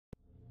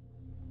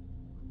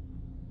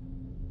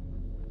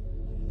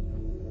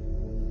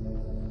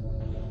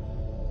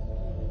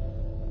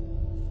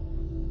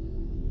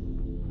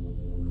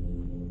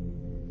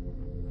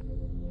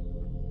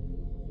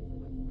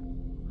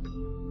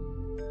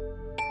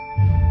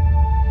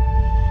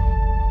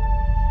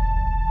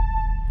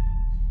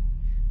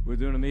We're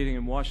doing a meeting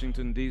in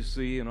Washington,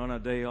 D.C., and on a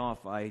day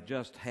off, I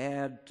just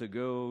had to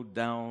go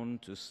down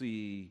to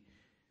see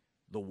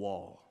the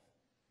wall.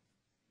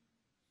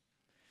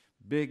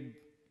 Big,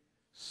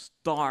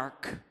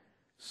 stark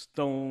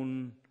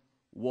stone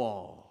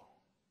wall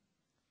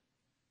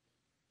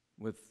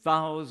with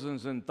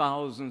thousands and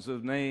thousands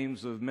of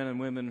names of men and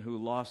women who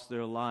lost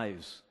their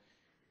lives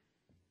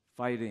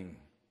fighting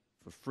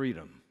for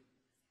freedom,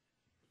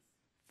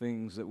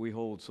 things that we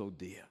hold so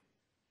dear.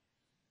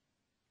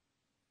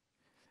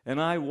 And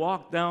I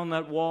walked down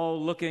that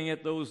wall looking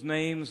at those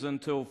names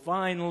until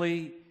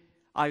finally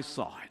I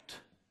saw it.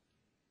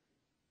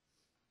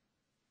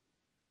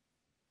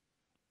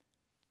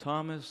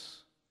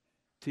 Thomas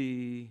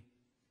T.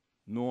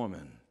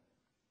 Norman,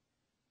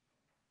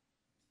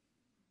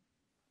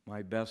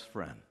 my best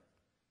friend.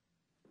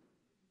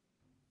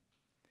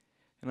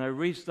 And I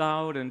reached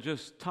out and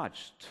just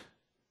touched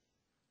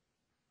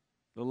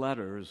the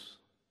letters,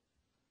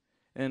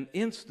 and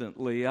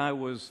instantly I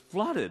was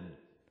flooded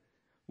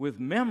with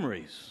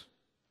memories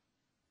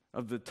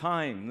of the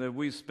time that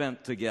we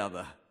spent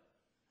together.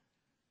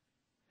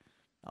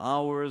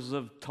 Hours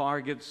of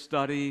target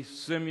study,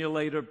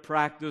 simulator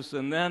practice,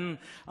 and then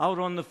out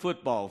on the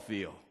football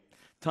field.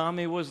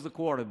 Tommy was the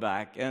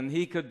quarterback, and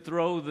he could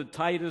throw the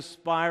tightest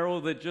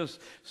spiral that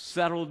just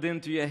settled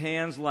into your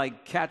hands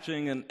like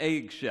catching an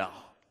eggshell.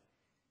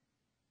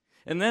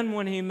 And then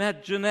when he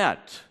met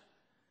Jeanette,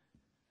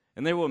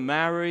 and they were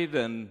married,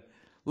 and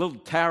little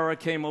Tara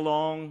came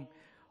along,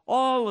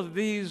 all of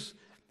these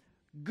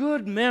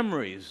good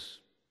memories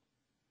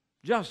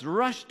just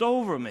rushed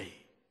over me.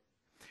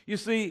 You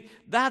see,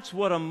 that's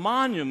what a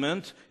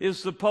monument is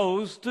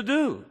supposed to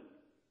do.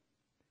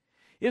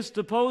 It's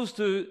supposed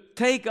to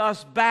take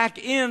us back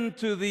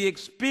into the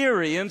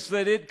experience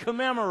that it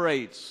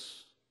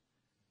commemorates.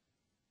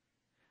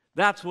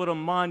 That's what a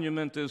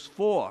monument is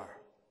for.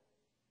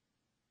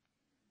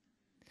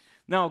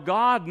 Now,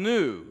 God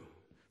knew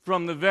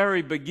from the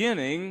very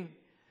beginning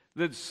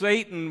that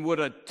Satan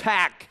would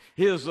attack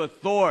his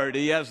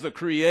authority as the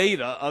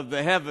creator of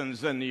the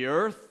heavens and the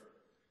earth.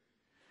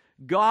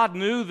 God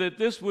knew that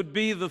this would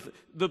be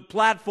the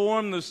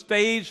platform, the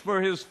stage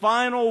for his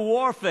final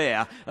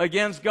warfare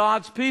against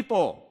God's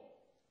people.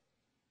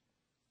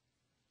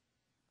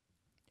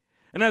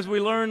 And as we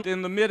learned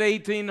in the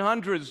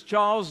mid-1800s,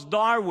 Charles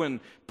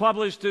Darwin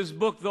published his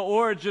book, The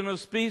Origin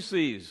of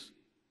Species,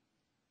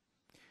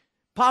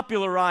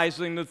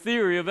 popularizing the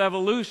theory of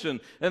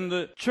evolution, and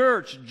the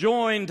church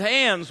joined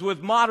hands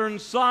with modern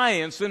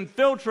science,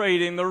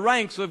 infiltrating the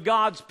ranks of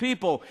God's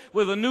people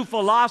with a new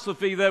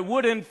philosophy that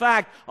would in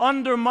fact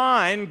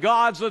undermine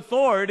God's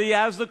authority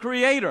as the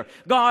creator.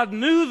 God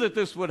knew that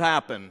this would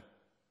happen.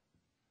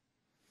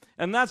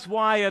 And that's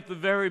why at the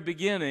very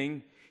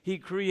beginning he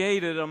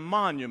created a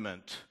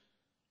monument,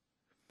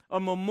 a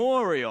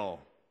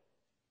memorial,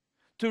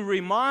 to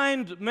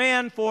remind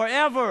man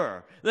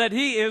forever that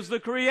he is the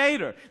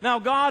creator. Now,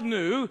 God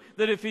knew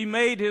that if he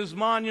made his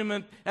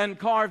monument and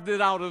carved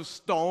it out of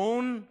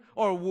stone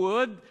or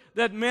wood,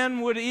 that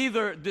men would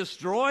either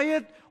destroy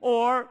it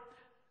or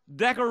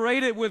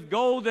decorate it with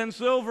gold and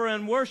silver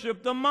and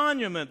worship the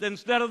monument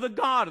instead of the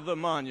God of the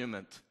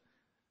monument.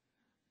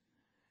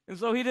 And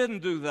so he didn't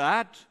do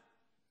that.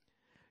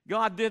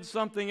 God did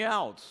something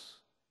else.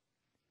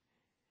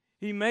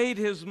 He made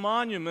his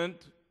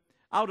monument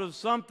out of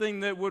something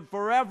that would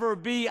forever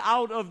be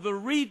out of the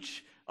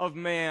reach of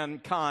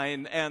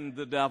mankind and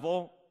the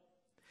devil.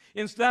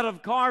 Instead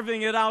of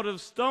carving it out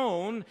of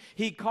stone,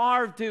 he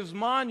carved his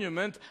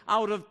monument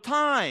out of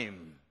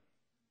time.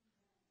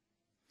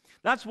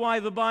 That's why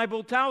the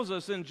Bible tells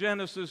us in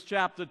Genesis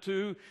chapter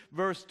 2,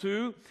 verse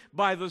 2,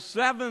 by the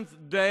seventh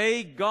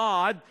day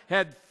God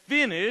had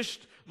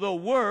finished the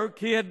work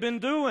he had been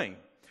doing.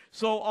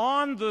 So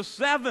on the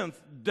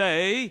seventh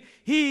day,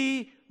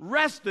 he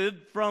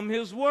rested from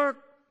his work.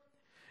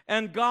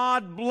 And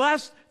God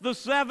blessed the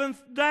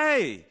seventh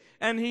day,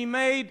 and he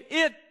made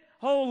it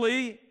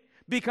holy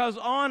because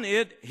on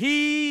it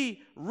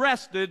he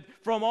rested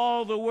from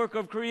all the work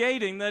of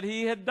creating that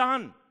he had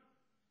done.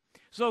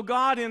 So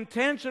God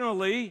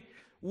intentionally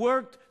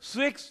worked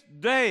 6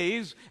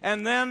 days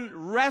and then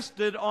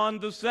rested on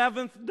the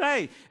seventh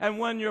day. And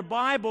when your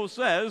Bible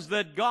says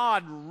that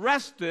God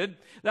rested,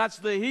 that's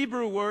the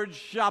Hebrew word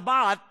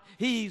Shabbat,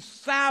 he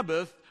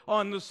Sabbathed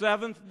on the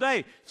seventh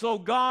day. So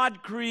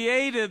God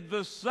created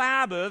the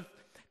Sabbath,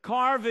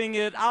 carving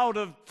it out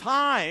of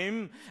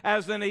time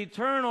as an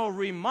eternal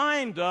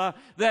reminder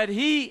that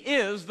he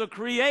is the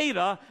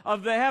creator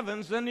of the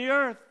heavens and the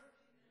earth.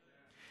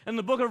 In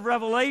the book of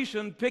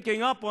Revelation,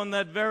 picking up on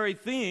that very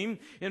theme,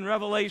 in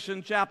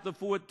Revelation chapter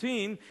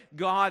 14,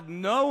 God,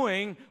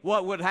 knowing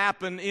what would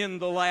happen in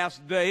the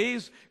last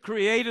days,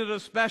 created a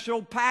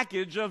special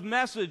package of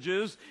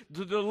messages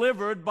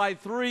delivered by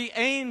 3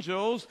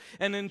 angels.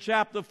 And in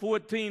chapter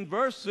 14,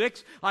 verse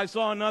 6, I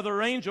saw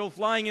another angel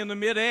flying in the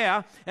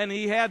midair, and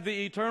he had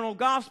the eternal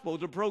gospel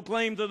to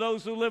proclaim to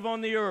those who live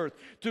on the earth,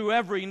 to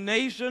every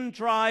nation,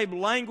 tribe,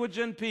 language,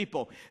 and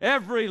people.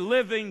 Every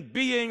living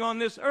being on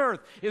this earth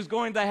is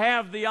going to to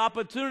have the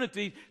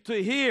opportunity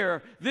to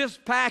hear this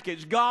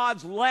package,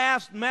 God's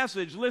last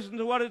message. Listen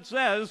to what it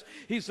says.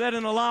 He said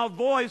in a loud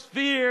voice,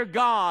 "Fear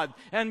God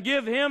and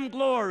give Him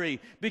glory,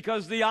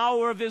 because the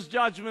hour of His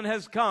judgment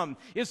has come."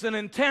 It's an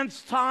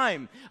intense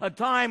time, a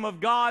time of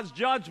God's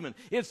judgment.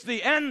 It's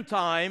the end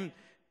time.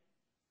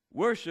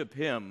 Worship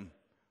Him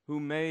who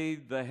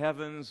made the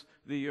heavens,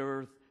 the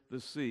earth, the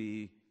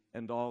sea,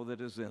 and all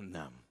that is in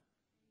them.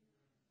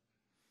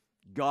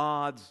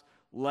 God's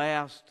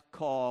last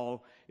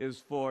call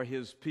is for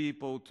His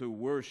people to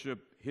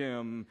worship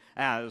Him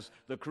as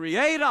the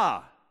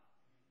Creator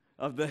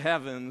of the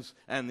heavens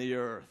and the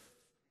earth.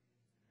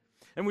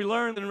 And we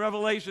learned in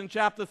Revelation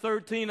chapter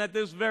 13, at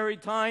this very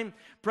time,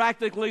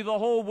 practically the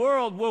whole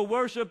world will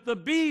worship the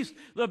beast.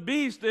 The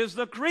beast is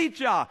the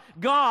creature.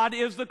 God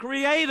is the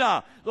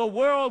Creator. The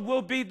world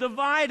will be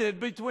divided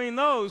between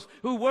those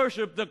who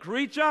worship the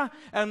creature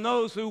and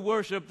those who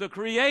worship the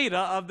Creator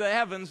of the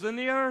heavens and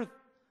the earth.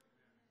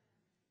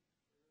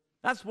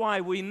 That's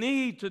why we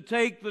need to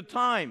take the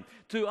time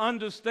to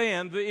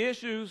understand the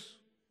issues.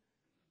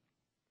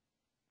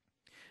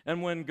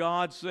 And when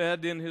God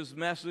said in His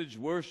message,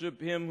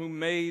 "Worship Him who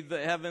made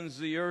the heavens,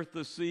 the earth,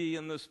 the sea,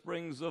 and the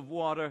springs of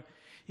water,"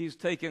 He's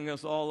taking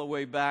us all the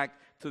way back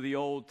to the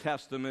Old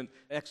Testament,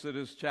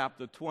 Exodus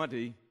chapter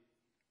 20,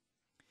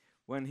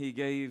 when He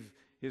gave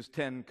His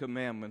 10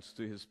 commandments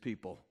to His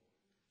people.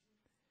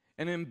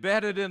 And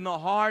embedded in the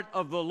heart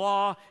of the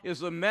law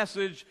is a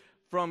message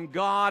from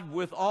God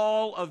with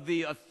all of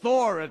the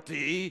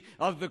authority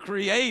of the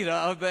Creator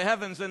of the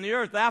heavens and the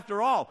earth.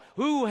 After all,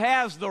 who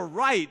has the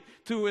right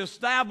to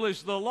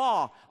establish the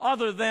law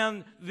other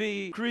than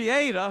the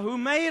Creator who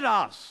made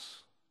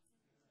us?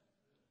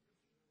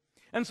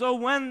 And so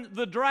when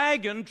the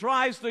dragon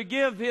tries to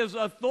give his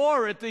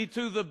authority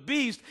to the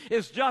beast,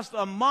 it's just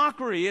a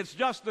mockery, it's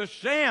just a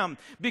sham,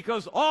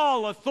 because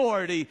all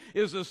authority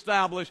is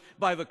established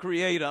by the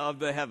Creator of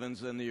the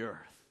heavens and the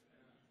earth.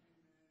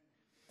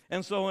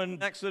 And so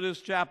in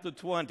Exodus chapter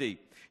 20,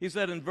 He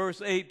said in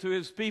verse 8 to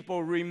His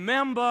people,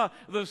 "Remember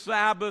the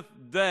Sabbath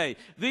day."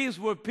 These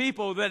were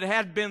people that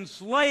had been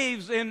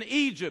slaves in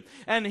Egypt,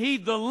 and He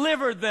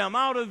delivered them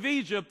out of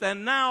Egypt,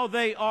 and now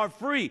they are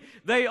free.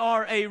 They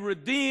are a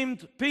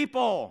redeemed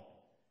people.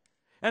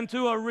 And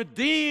to a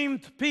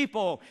redeemed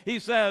people, He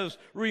says,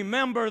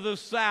 "Remember the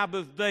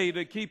Sabbath day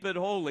to keep it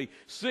holy.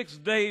 6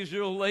 days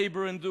you'll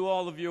labor and do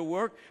all of your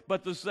work,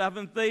 but the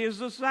seventh day is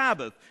the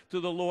Sabbath to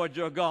the Lord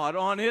your God.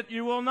 On it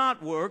you will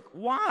not work."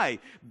 Why?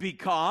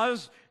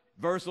 Because,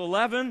 verse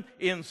 11,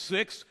 "In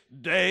 6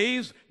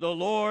 days the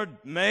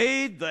Lord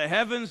made the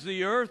heavens,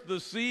 the earth, the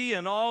sea,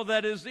 and all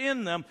that is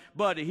in them,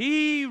 but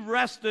He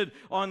rested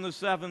on the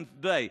seventh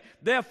day.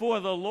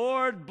 Therefore the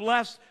Lord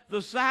blessed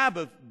the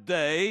Sabbath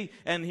day,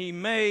 and He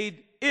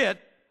made it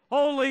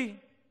holy."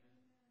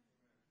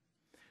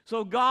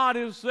 So God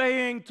is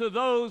saying to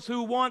those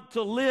who want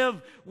to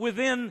live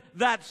within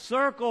that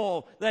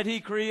circle that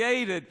He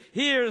created,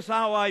 "Here's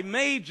how I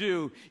made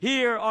you.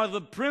 Here are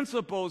the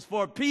principles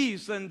for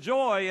peace and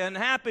joy and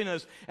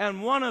happiness."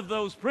 And one of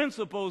those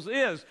principles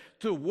is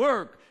to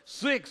work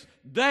 6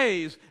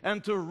 days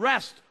and to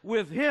rest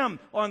with Him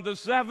on the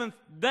seventh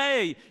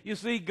day. You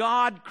see,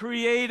 God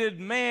created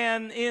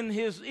man in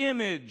His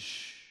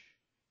image.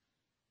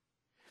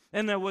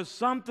 And there was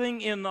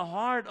something in the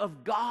heart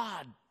of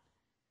God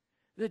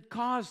that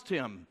caused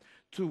Him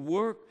to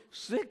work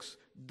 6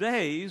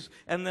 days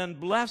and then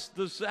bless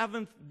the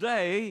seventh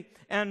day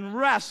and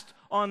rest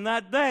on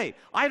that day.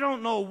 I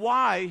don't know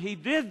why He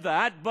did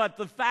that, but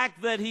the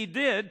fact that He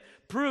did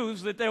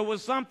proves that there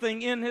was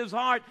something in His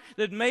heart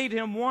that made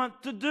Him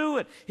want to do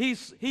it. He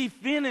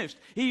finished.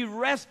 He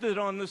rested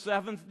on the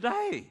seventh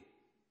day.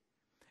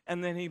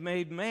 And then He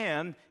made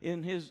man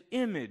in His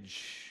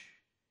image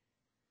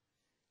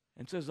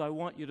and says, "I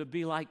want you to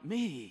be like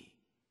me.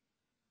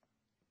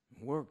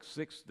 Work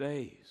 6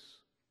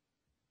 days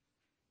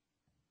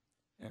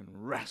and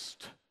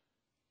rest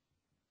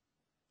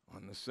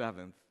on the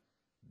seventh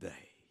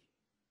day."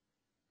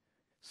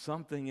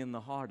 Something in the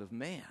heart of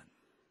man.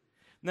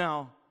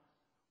 Now,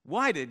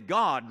 why did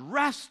God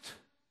rest?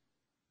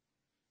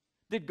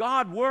 Did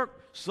God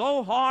work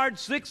so hard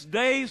 6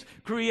 days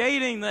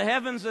creating the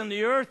heavens and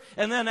the earth,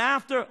 and then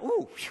after,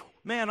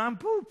 man, I'm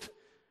pooped.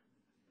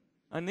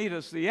 I need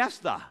a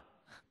siesta.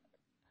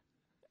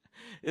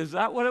 Is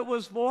that what it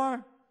was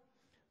for?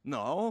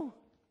 No.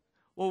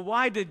 Well,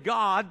 why did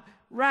God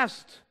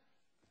rest?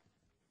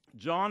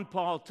 John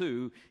Paul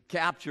II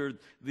captured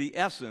the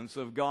essence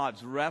of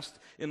God's rest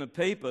in a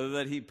paper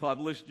that he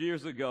published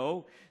years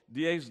ago,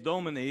 Dies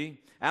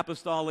Domini,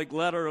 Apostolic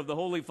Letter of the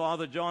Holy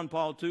Father John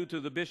Paul II to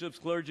the bishops,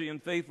 clergy,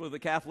 and faithful of the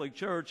Catholic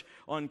Church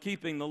on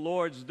keeping the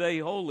Lord's Day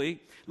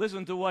holy.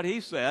 Listen to what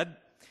he said.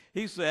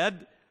 He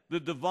said, "The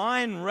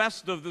divine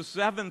rest of the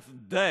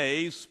seventh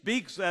day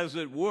speaks, as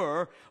it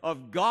were,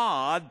 of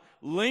God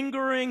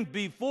lingering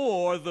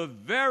before the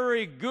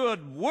very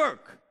good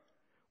work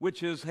which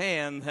His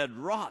hand had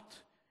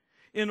wrought,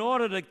 in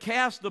order to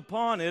cast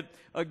upon it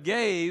a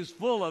gaze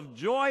full of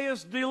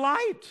joyous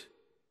delight.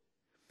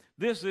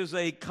 This is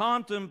a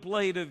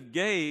contemplative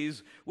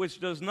gaze which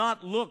does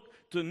not look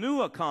to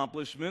new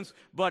accomplishments,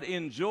 but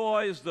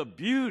enjoys the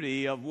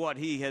beauty of what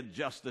he had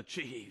just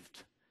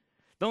achieved.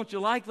 Don't you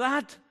like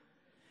that?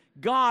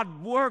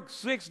 God worked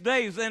 6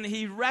 days and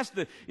he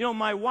rested. You know,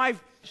 my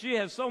wife, she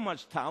has so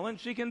much talent,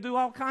 she can do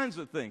all kinds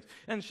of things.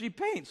 And she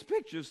paints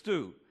pictures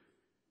too.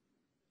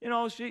 You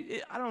know,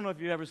 I don't know if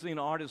you've ever seen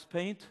artists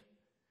paint.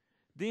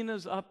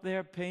 Dina's up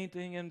there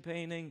painting and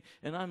painting,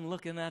 and I'm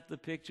looking at the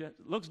picture.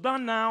 Looks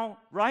done now,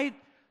 right?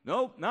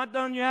 Nope, not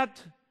done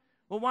yet.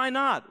 Well, why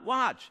not?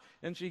 Watch.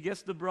 And she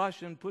gets the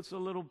brush and puts a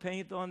little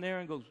paint on there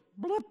and goes,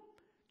 bloop.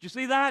 Did you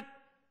see that?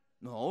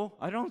 No,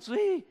 I don't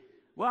see.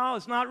 Well,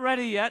 it's not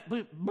ready yet.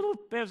 Bloop, bloop,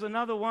 there's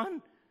another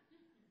one.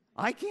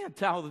 I can't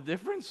tell the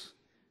difference.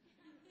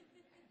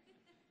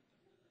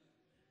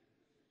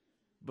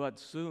 But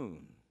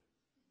soon,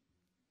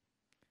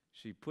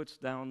 she puts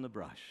down the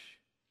brush,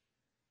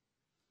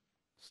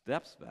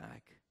 steps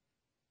back,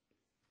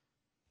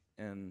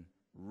 and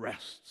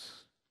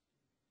rests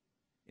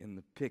in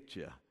the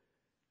picture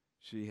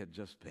she had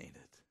just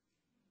painted.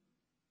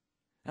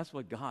 That's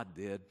what God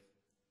did.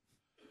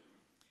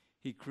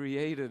 He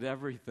created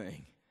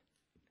everything.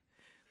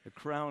 The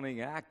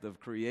crowning act of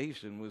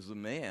creation was the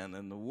man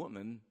and the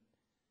woman.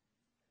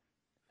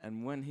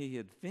 And when he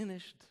had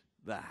finished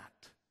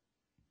that,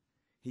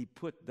 he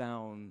put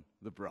down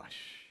the brush,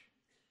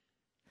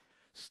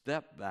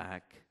 stepped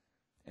back,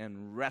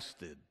 and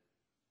rested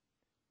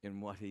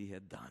in what he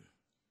had done.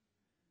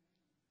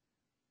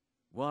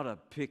 What a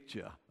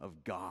picture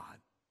of God.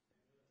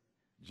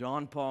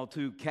 John Paul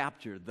II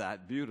captured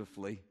that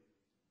beautifully.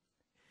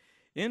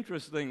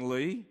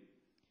 Interestingly,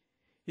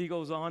 he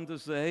goes on to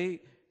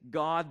say,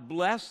 God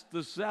blessed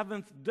the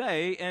seventh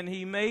day and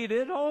he made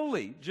it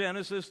holy,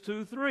 Genesis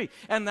 2:3.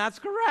 And that's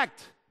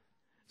correct.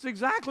 It's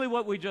exactly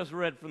what we just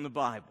read from the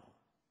Bible.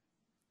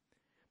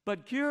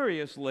 But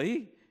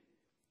curiously,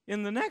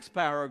 in the next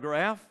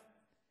paragraph,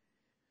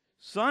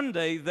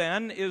 Sunday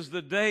then is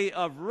the day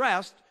of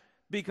rest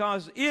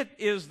because it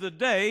is the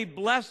day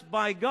blessed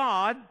by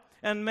God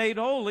and made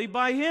holy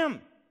by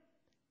him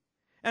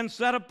and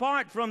set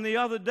apart from the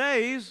other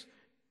days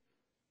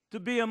to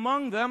be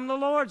among them the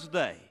Lord's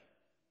day.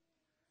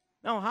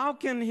 Now, how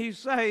can he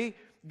say,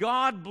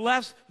 God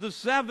blessed the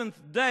seventh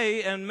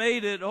day and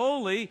made it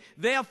holy,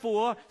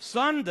 therefore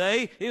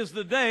Sunday is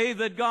the day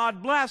that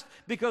God blessed?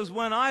 Because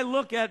when I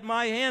look at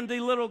my handy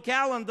little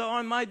calendar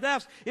on my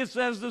desk, it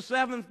says the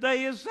seventh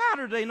day is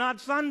Saturday, not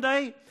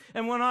Sunday.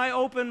 And when I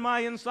open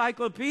my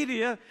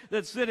encyclopedia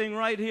that's sitting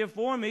right here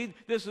for me,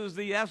 this is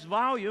the S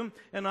volume,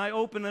 and I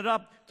open it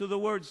up to the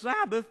word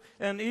Sabbath,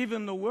 and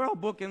even the World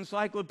Book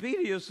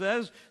Encyclopedia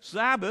says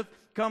Sabbath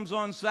comes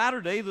on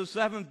Saturday, the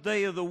seventh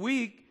day of the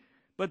week.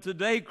 But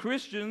today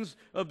Christians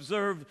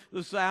observe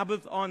the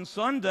Sabbath on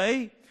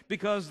Sunday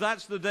because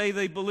that's the day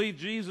they believe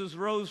Jesus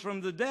rose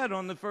from the dead,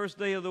 on the first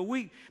day of the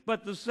week.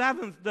 But the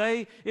seventh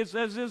day, it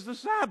says, is the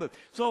Sabbath.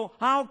 So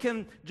how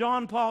can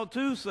John Paul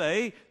II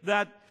say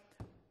that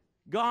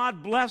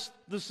God blessed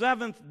the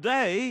seventh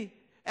day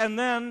and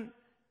then,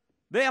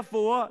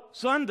 therefore,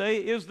 Sunday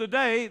is the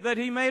day that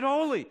he made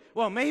holy?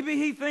 Well, maybe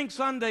he thinks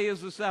Sunday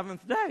is the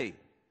seventh day.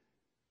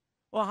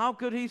 Well, how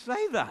could he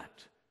say that?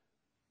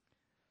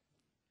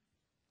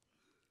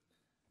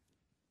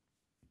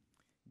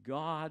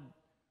 God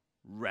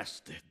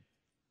rested.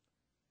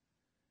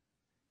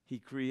 He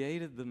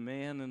created the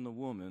man and the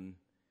woman,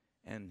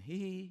 and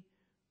he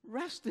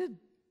rested.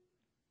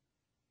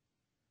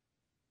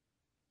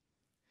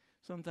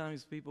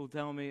 Sometimes people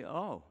tell me,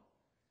 oh,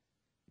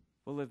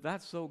 well, if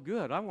that's so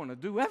good, I want to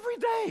do every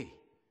day.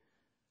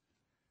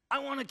 I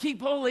want to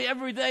keep holy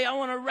every day. I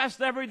want to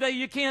rest every day.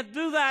 You can't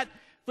do that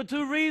for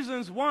two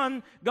reasons.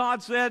 One,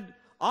 God said,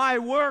 I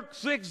work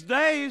 6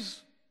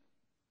 days.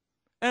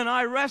 And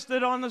I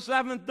rested on the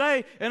seventh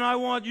day, and I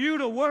want you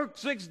to work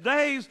 6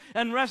 days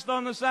and rest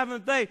on the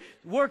seventh day.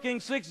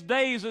 Working 6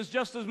 days is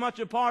just as much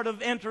a part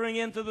of entering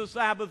into the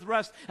Sabbath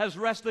rest as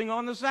resting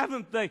on the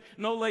seventh day.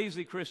 No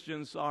lazy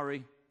Christians,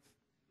 sorry.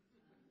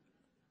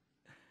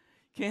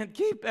 Can't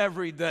keep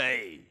every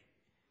day.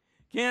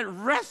 Can't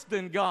rest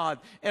in God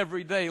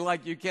every day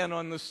like you can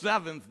on the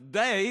seventh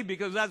day,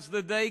 because that's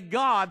the day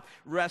God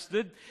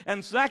rested.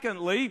 And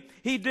secondly,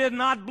 he did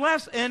not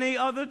bless any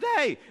other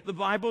day. The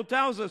Bible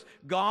tells us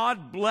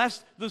God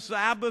blessed the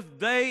Sabbath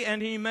day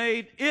and he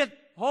made it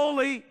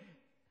holy.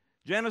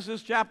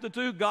 Genesis chapter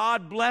 2,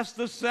 God blessed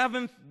the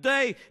seventh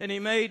day and he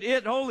made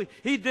it holy.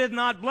 He did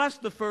not bless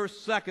the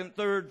first, second,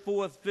 third,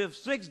 fourth, fifth,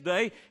 sixth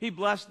day. He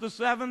blessed the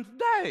seventh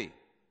day.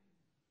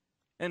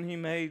 And he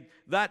made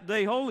that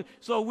day holy.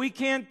 So we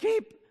can't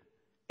keep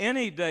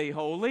any day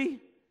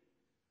holy.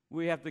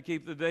 We have to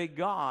keep the day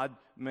God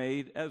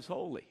made as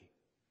holy.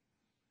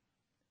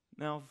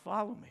 Now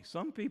follow me.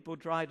 Some people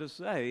try to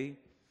say,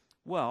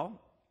 well,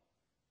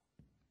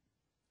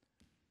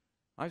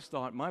 I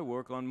start my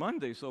work on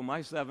Monday, so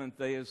my seventh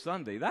day is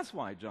Sunday. That's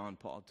why John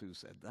Paul II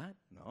said that.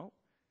 No.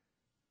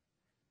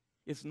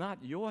 It's not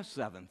your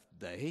seventh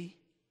day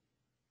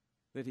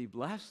that he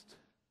blessed.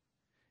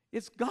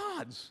 It's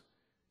God's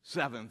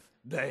seventh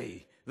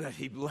day that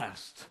he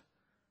blessed.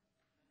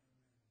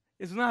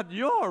 It's not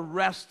your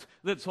rest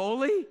that's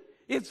holy.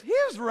 It's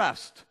his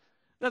rest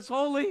that's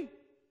holy.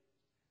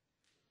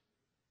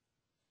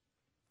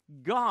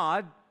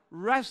 God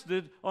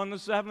rested on the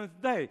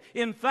seventh day.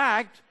 In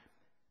fact,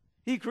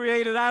 he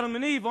created Adam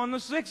and Eve on the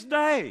sixth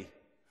day.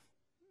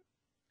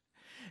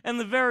 And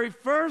the very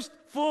first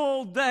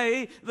full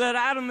day that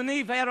Adam and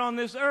Eve had on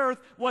this earth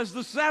was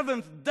the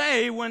seventh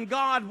day when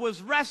God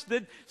was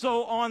rested.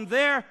 So on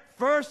their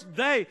first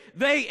day,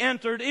 they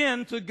entered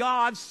into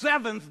God's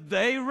seventh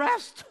day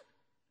rest.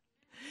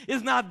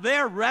 It's not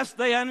their rest.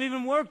 They hadn't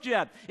even worked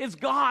yet. It's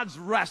God's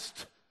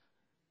rest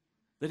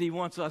that he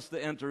wants us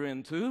to enter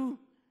into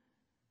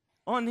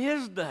on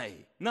his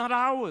day, not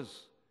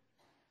ours.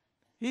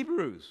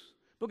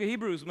 Book of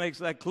Hebrews makes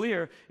that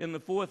clear in the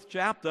 4th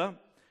chapter.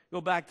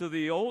 Go back to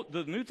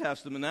the New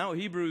Testament now,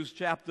 Hebrews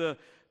chapter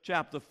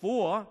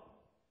 4,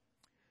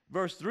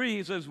 verse 3,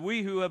 he says,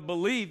 we who have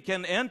believed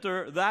can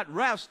enter that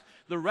rest,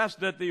 the rest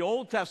that the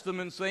Old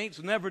Testament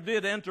saints never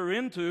did enter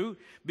into,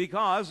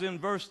 because in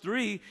verse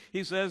 3,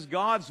 he says,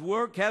 God's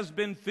work has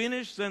been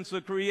finished since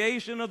the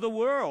creation of the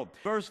world.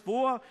 Verse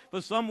 4,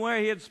 for somewhere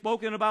he had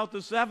spoken about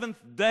the seventh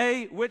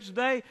day. Which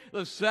day?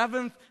 The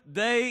seventh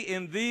day.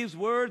 In these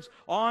words,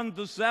 on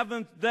the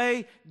seventh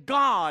day,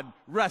 God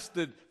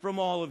rested from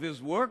all of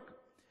his work.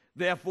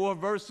 Therefore,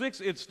 verse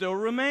 6, it still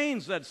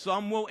remains that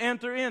some will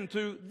enter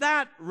into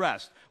that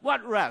rest.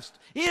 What rest?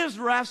 His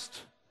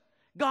rest.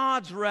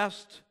 God's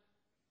rest.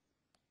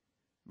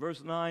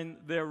 Verse 9,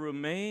 there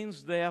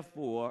remains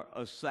therefore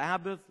a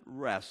Sabbath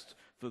rest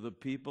for the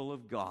people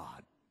of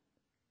God.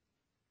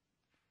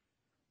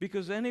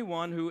 Because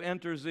anyone who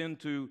enters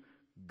into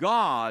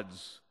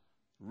God's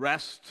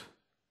rest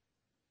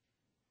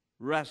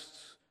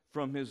rests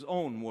from his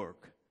own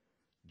work,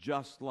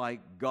 just like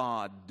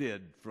God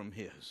did from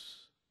his.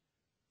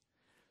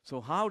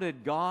 So how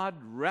did God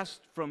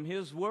rest from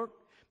his work?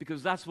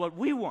 Because that's what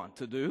we want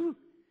to do,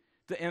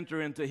 to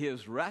enter into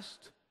his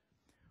rest.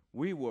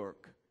 We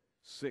work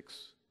 6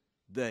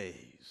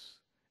 days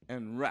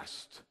and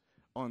rest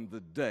on the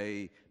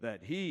day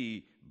that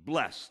he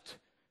blessed,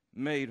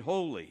 made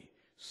holy,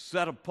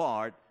 set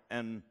apart,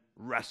 and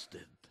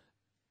rested.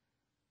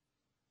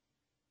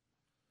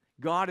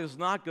 God is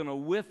not going to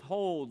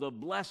withhold a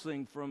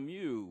blessing from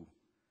you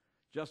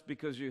just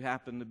because you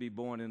happen to be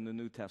born in the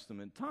New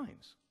Testament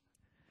times.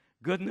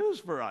 Good news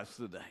for us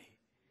today.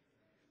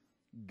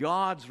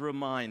 God's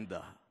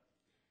reminder.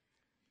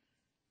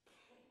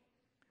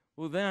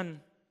 Well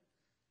then,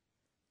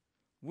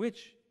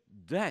 which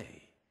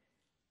day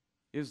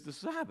is the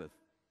Sabbath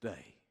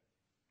day?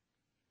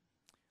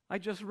 I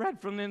just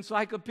read from the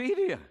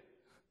encyclopedia. It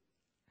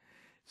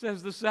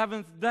says the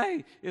seventh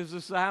day is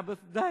the Sabbath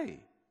day.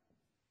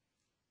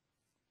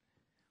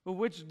 Well,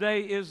 which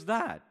day is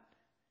that?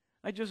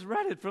 I just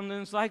read it from the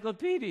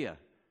encyclopedia.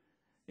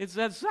 It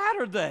said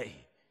Saturday.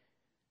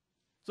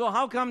 So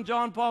how come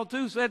John Paul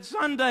II said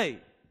Sunday?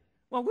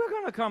 Well, we're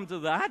going to come to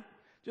that.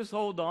 Just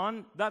hold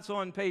on. That's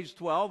on page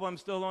 12. I'm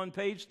still on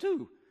page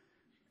 2.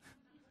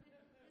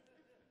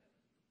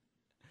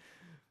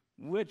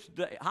 Which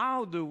day?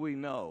 How do we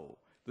know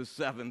the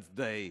seventh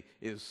day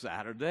is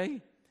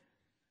Saturday?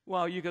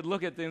 Well, you could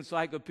look at the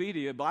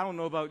encyclopedia, but I don't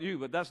know about you,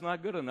 but that's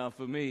not good enough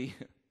for me.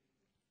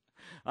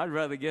 I'd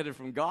rather get it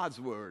from God's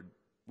Word,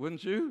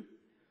 wouldn't you? Amen.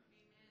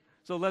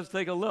 So let's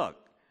take a look.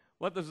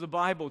 What does the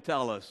Bible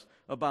tell us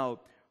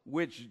about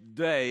which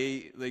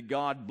day that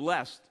God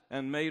blessed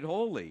and made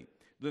holy?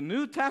 The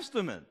New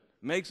Testament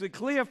makes it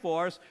clear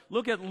for us.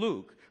 Look at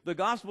Luke, the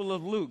Gospel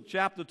of Luke,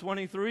 chapter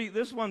 23.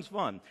 This one's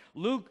fun.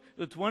 Luke,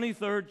 the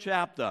 23rd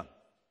chapter.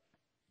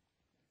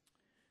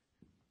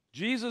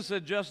 Jesus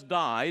had just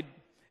died,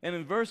 and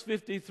in verse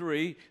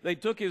 53, they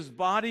took his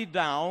body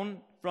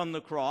down from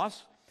the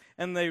cross,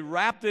 and they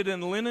wrapped it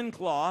in linen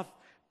cloth,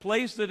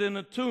 placed it in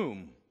a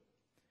tomb.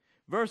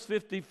 Verse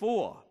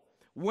 54.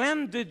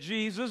 When did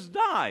Jesus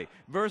die?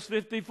 Verse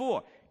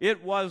 54.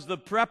 It was the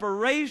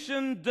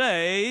preparation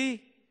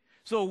day.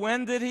 So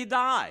when did he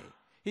die?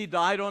 He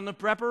died on the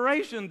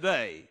preparation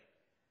day.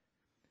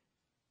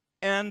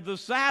 And the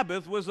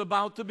Sabbath was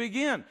about to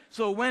begin.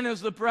 So when is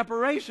the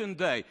preparation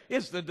day?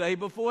 It's the day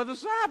before the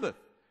Sabbath.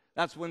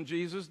 That's when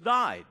Jesus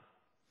died.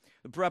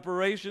 The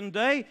preparation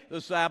day,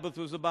 the Sabbath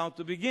was about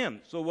to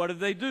begin. So what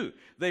did they do?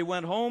 They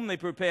went home, they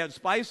prepared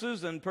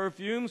spices and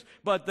perfumes,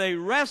 but they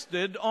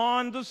rested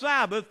on the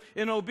Sabbath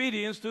in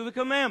obedience to the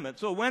commandment.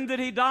 So when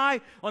did he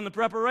die? On the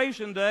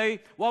preparation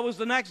day. What was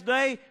the next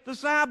day? The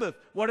Sabbath.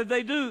 What did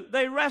they do?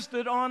 They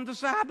rested on the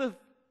Sabbath.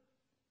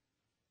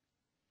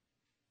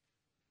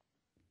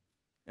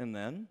 And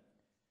then,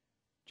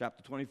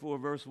 chapter 24,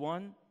 verse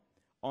 1,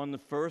 on the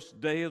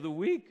first day of the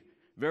week,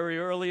 very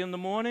early in the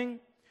morning,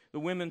 the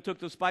women took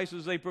the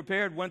spices they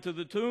prepared, went to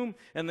the tomb,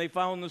 and they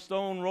found the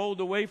stone rolled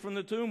away from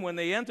the tomb. When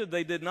they entered,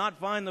 they did not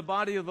find the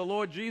body of the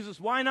Lord Jesus.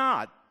 Why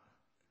not?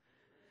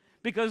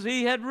 Because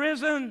he had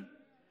risen.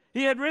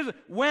 He had risen.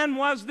 When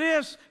was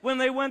this? When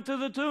they went to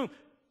the tomb.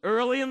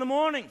 Early in the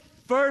morning,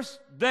 first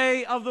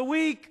day of the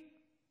week.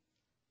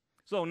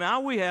 So now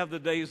we have the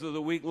days of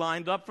the week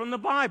lined up from the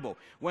Bible.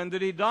 When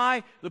did he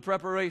die? The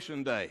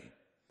preparation day.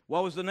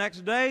 What was the next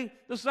day?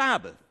 The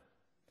Sabbath.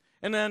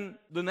 And then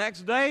the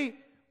next day,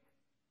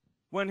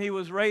 when he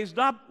was raised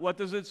up, what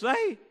does it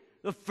say?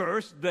 The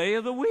first day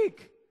of the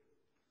week.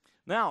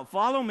 Now,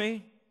 follow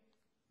me.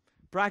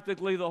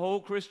 Practically the whole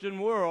Christian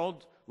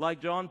world,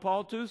 like John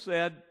Paul II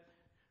said,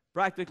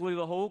 practically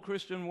the whole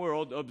Christian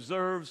world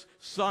observes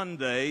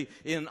Sunday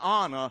in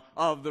honor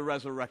of the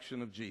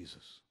resurrection of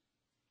Jesus.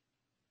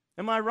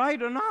 Am I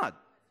right or not?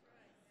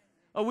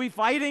 Are we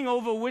fighting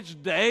over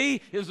which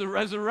day is the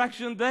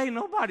resurrection day?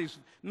 Nobody's,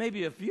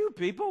 maybe a few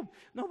people,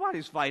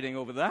 nobody's fighting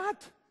over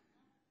that.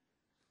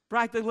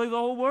 Practically the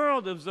whole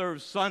world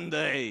observes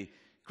Sunday,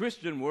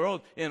 Christian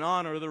world, in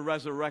honor of the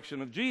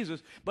resurrection of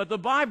Jesus. But the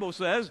Bible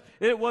says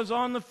it was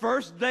on the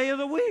first day of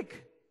the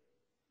week.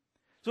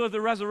 So if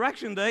the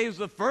resurrection day is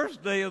the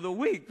first day of the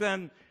week,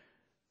 then,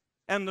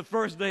 and the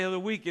first day of the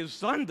week is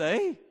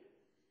Sunday,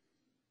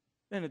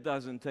 then it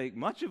doesn't take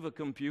much of a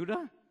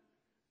computer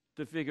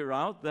to figure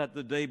out that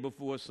the day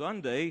before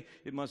Sunday,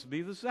 it must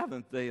be the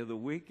seventh day of the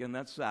week, and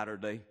that's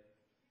Saturday.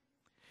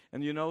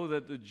 And you know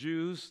that the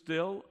Jews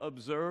still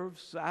observe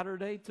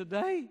Saturday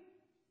today?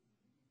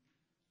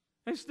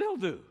 They still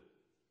do.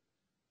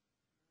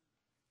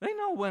 They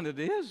know when it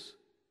is.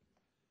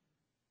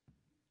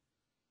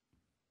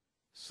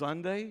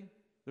 Sunday,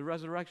 the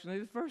resurrection day,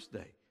 the first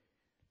day.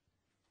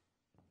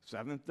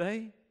 Seventh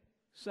day,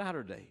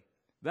 Saturday.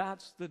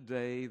 That's the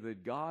day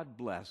that God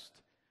blessed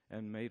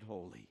and made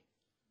holy.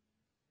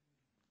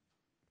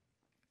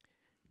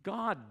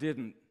 God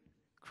didn't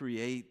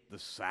create the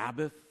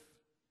Sabbath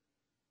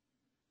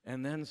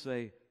and then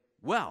say,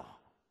 well,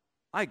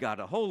 I got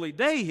a holy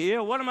day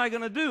here. What am I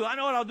going to do? I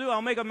know what I'll do.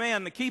 I'll make a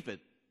man to keep it.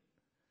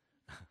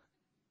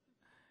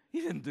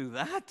 He didn't do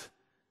that.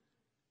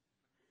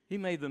 He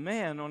made the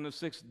man on the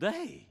sixth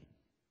day.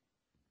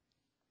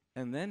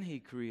 And then he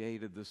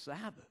created the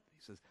Sabbath.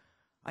 He says,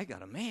 I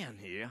got a man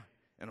here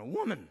and a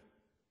woman.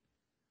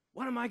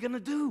 What am I going to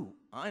do?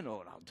 I know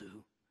what I'll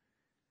do.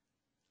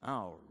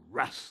 I'll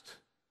rest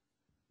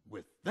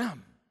with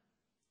them.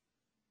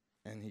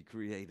 And he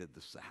created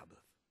the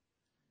Sabbath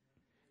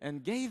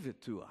and gave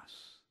it to us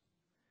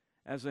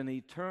as an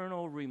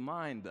eternal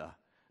reminder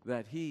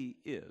that he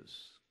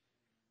is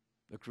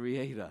the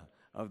creator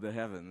of the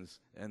heavens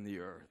and the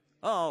earth.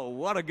 Oh,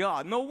 what a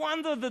God. No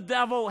wonder the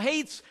devil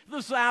hates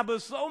the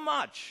Sabbath so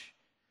much,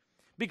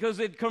 because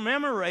it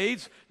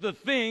commemorates the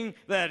thing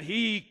that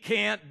he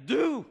can't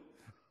do.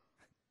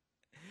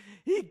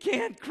 He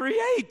can't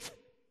create.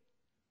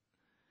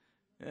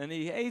 And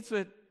he hates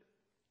it.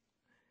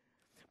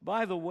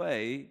 By the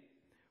way,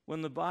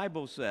 when the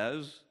Bible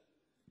says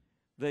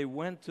they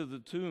went to the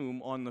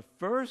tomb on the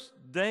first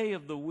day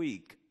of the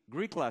week,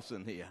 Greek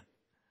lesson here.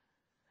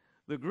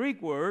 The Greek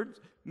word,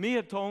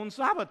 mioton,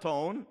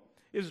 sabbaton,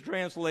 is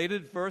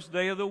translated first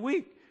day of the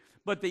week.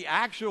 But the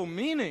actual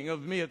meaning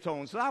of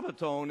mioton,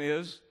 sabbaton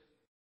is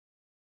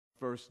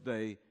first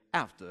day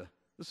after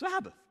the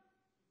Sabbath.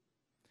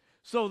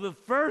 So the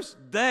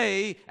first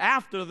day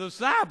after the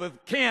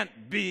Sabbath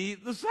can't be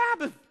the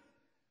Sabbath,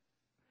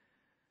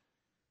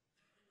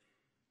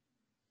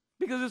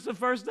 because it's the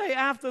first day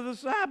after the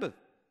Sabbath.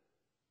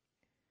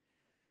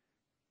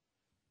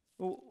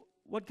 Well,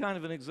 what kind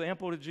of an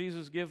example did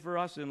Jesus give for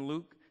us in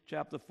Luke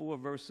chapter 4,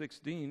 verse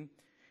 16?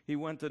 He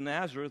went to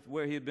Nazareth,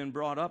 where he had been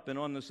brought up, and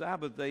on the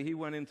Sabbath day he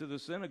went into the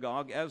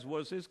synagogue, as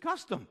was his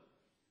custom.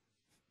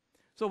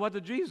 So what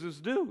did Jesus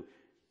do?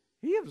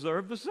 He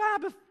observed the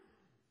Sabbath.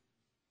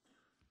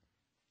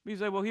 You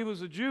say, well, he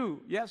was a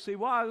Jew. Yes, he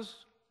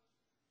was.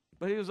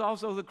 But he was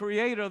also the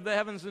creator of the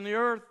heavens and the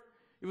earth.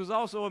 He was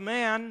also a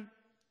man.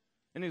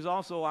 And he's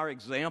also our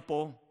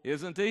example,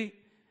 isn't he?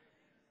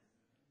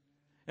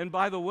 And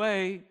by the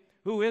way,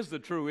 who is the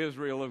true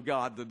Israel of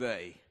God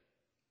today?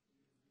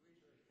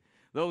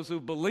 Those who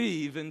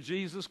believe in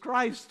Jesus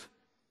Christ.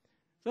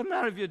 Doesn't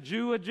matter if you're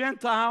Jew or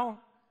Gentile.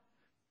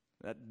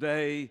 That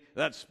day,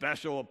 that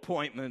special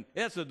appointment,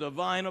 it's a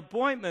divine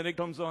appointment. It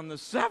comes on the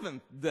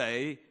seventh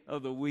day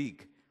of the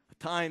week. A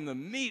time to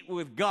meet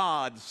with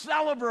God,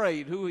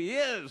 celebrate who he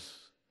is.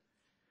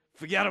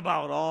 Forget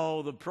about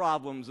all the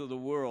problems of the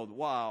world.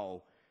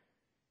 Wow.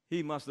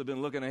 He must have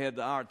been looking ahead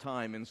to our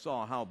time and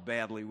saw how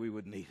badly we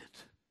would need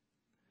it.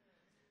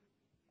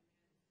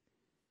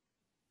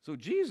 So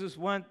Jesus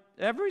went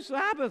every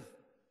Sabbath.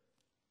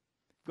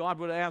 God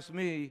would ask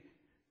me,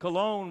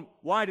 Colón,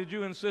 why did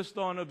you insist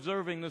on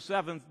observing the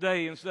seventh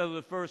day instead of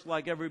the first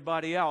like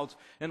everybody else?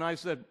 And I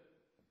said,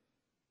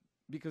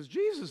 because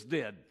Jesus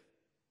did.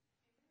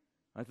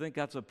 I think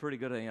that's a pretty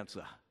good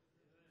answer.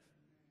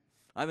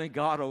 I think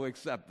God will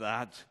accept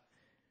that.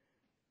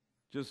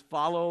 Just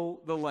follow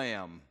the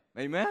Lamb.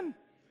 Amen?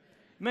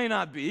 May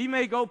not be. He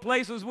may go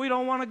places we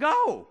don't want to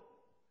go.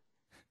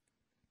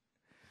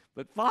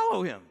 But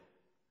follow him,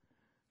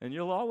 and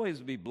you'll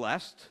always be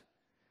blessed.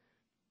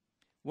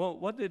 Well,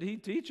 what did he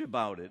teach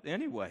about it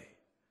anyway?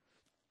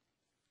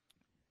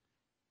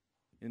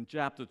 In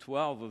chapter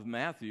 12 of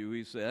Matthew,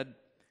 he said,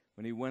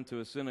 When he went to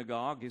a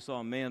synagogue, he saw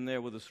a man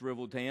there with a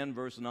shriveled hand,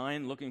 verse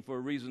 9, looking for a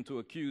reason to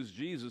accuse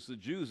Jesus. The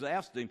Jews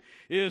asked him,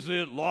 "Is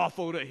it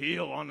lawful to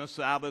heal on the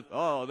Sabbath?"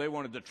 Oh, they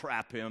wanted to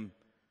trap him.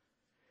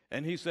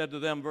 And he said to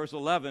them, verse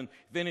 11,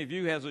 "If any of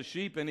you has a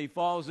sheep and he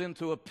falls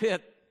into a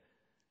pit,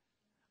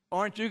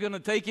 aren't you going to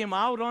take him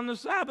out on the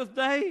Sabbath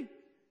day?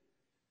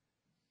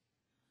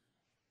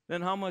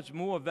 Then how much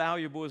more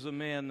valuable is a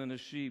man than a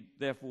sheep?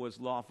 Therefore it's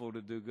lawful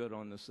to do good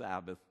on the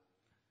Sabbath."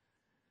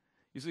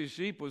 You see, a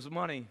sheep was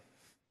money.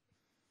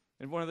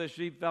 And one of their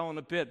sheep fell in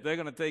the pit. They're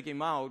going to take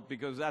him out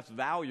because that's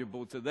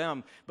valuable to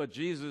them. But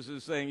Jesus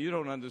is saying, you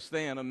don't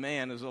understand. A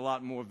man is a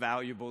lot more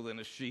valuable than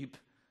a sheep.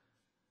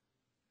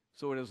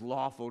 So it is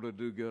lawful to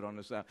do good on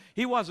the Sabbath.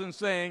 He wasn't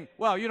saying,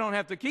 well, you don't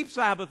have to keep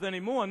Sabbath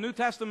anymore. New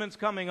Testament's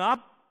coming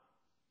up.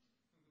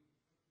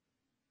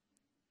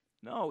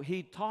 No,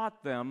 he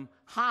taught them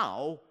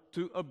how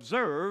to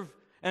observe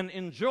and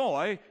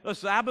enjoy the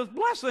Sabbath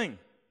blessing.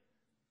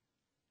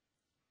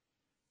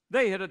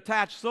 They had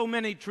attached so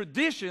many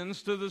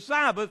traditions to the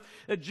Sabbath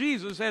that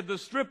Jesus had to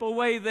strip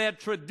away their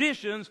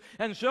traditions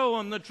and show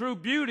them the true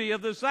beauty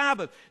of the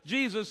Sabbath.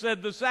 Jesus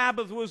said the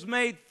Sabbath was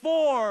made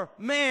for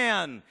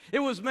man. It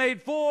was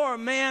made for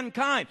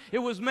mankind. It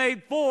was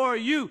made for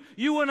you.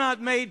 You were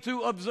not made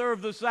to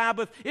observe the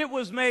Sabbath. It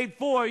was made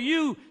for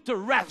you to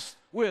rest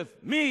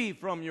with me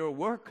from your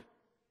work,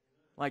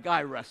 like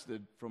I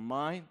rested from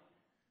mine.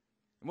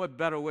 And what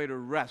better way to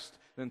rest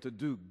than to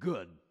do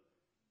good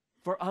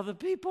for other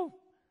people?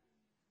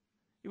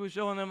 He was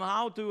showing them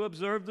how to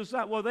observe the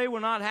Sabbath. Well, they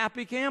were not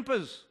happy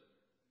campers.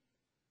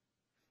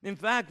 In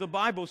fact, the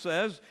Bible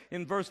says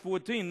in verse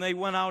 14, they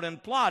went out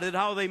and plotted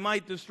how they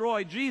might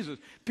destroy Jesus.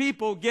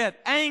 People get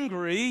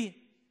angry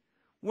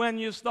when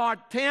you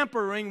start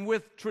tampering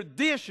with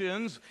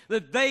traditions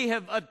that they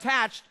have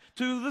attached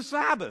to the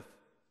Sabbath.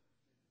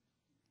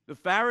 The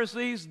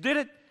Pharisees did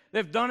it.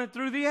 They've done it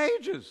through the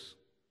ages.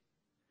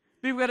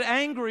 People get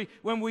angry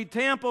when we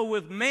tamper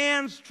with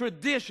man's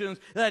traditions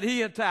that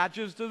he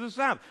attaches to the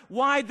Sabbath.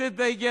 Why did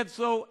they get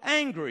so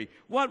angry?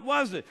 What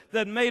was it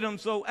that made them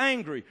so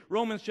angry?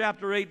 Romans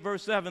chapter 8,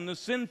 verse 7, the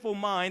sinful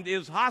mind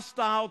is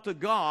hostile to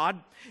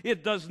God.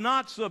 It does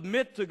not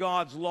submit to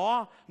God's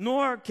law,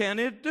 nor can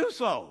it do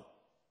so.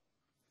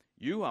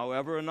 You,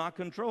 however, are not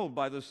controlled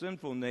by the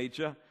sinful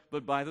nature,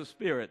 but by the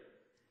Spirit.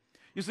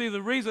 You see,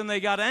 the reason they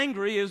got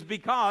angry is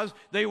because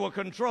they were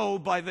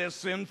controlled by their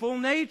sinful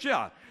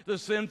nature. The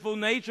sinful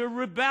nature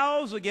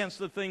rebels against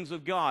the things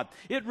of God.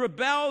 It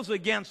rebels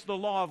against the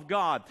law of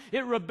God.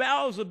 It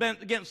rebels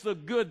against the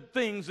good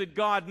things that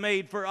God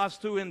made for us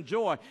to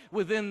enjoy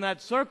within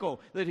that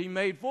circle that He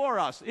made for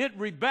us. It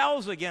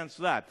rebels against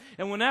that.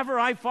 And whenever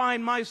I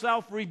find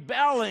myself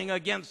rebelling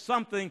against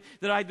something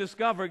that I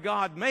discover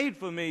God made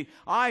for me,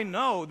 I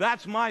know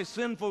that's my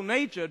sinful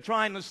nature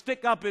trying to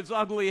stick up its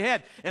ugly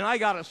head. And I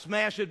got to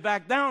smash it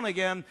back down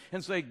again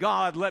and say,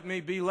 God, let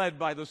me be led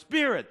by the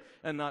Spirit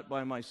and not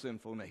by my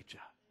sinful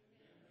nature.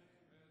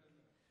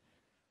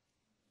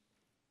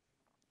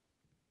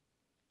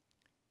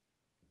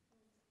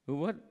 But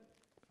what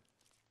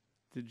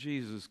did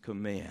Jesus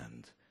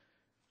command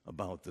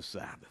about the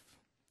Sabbath?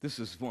 This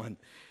is one,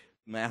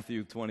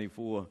 Matthew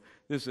 24.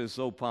 This is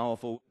so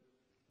powerful.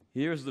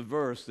 Here's the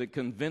verse that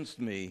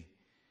convinced me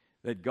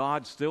that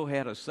God still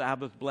had a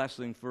Sabbath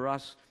blessing for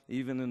us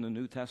even in the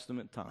New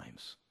Testament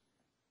times.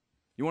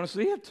 You want to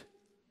see it?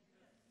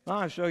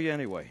 I'll show you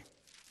anyway.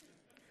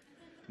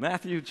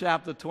 Matthew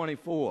chapter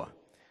 24.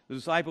 The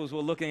disciples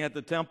were looking at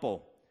the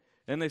temple,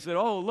 and they said,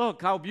 oh,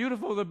 look, how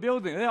beautiful the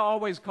building. They're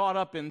always caught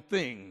up in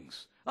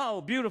things.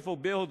 Oh, beautiful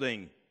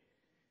building.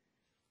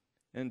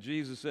 And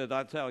Jesus said,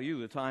 I tell you,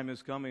 the time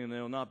is coming, and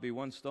there will not be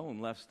one stone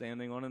left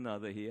standing on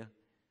another here.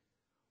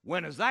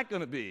 When is that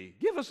going to be?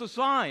 Give us a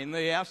sign,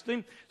 they asked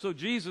him. So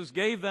Jesus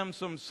gave them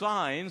some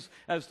signs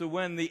as to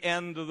when the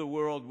end of the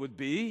world would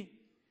be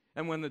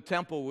and when the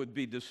temple would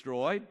be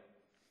destroyed.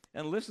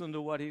 And listen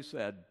to what he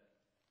said.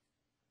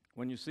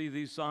 When you see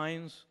these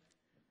signs,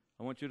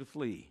 I want you to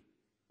flee.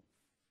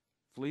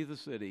 Flee the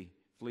city.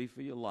 Flee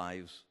for your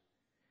lives.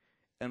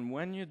 And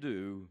when you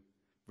do,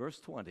 verse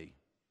 20,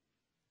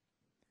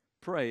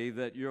 pray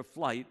that your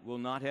flight will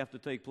not have to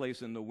take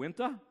place in the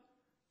winter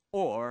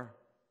or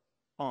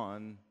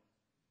on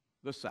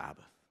the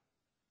Sabbath.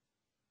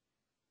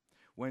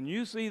 When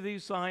you see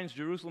these signs,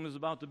 Jerusalem is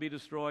about to be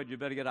destroyed, you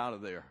better get out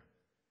of there.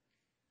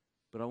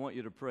 But I want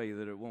you to pray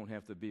that it won't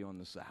have to be on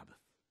the Sabbath.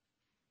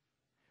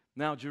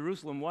 Now,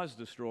 Jerusalem was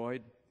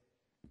destroyed.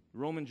 The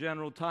Roman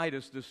general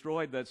Titus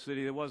destroyed that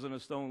city. There wasn't a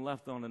stone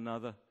left on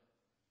another,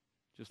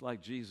 just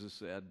like Jesus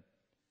said.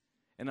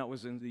 And that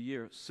was in the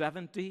year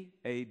 70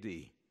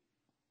 A.D.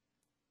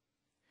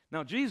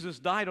 Now, Jesus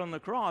died on the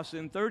cross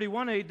in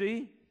 31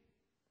 A.D.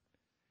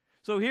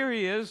 So here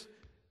he is,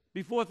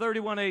 before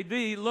 31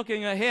 A.D.,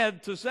 looking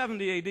ahead to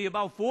 70 A.D.,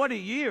 about 40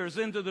 years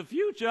into the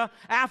future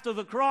after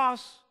the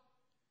cross.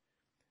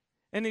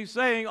 And he's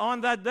saying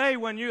on that day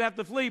when you have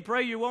to flee,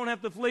 pray you won't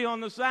have to flee on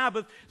the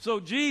Sabbath. So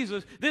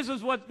Jesus, this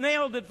is what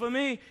nailed it for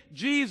me.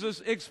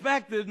 Jesus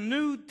expected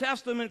New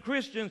Testament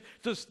Christians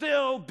to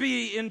still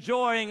be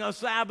enjoying a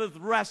Sabbath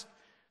rest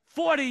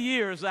 40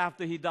 years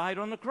after he died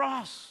on the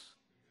cross.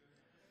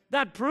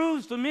 That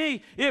proves to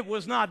me it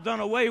was not done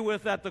away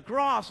with at the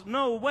cross.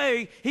 No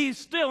way. He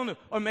still knew.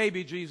 Or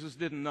maybe Jesus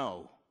didn't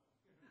know.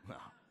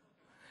 Well,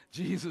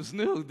 Jesus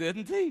knew,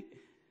 didn't he?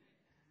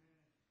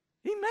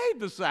 He made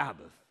the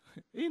Sabbath.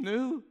 He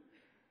knew.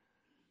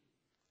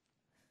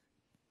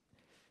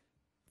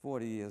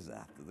 40 years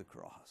after the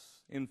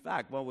cross. In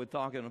fact, while we're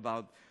talking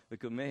about the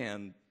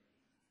command,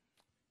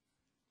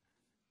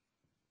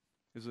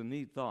 is a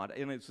neat thought,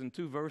 and it's in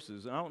 2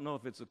 verses. I don't know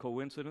if it's a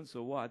coincidence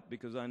or what,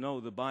 because I know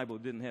the Bible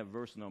didn't have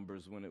verse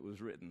numbers when it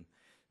was written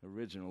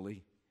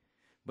originally.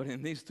 But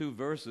in these 2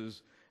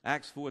 verses,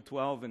 Acts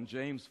 4:12 and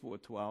James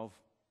 4:12,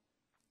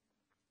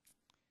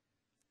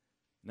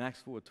 in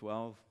Acts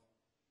 4:12,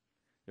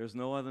 there's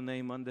no other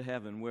name under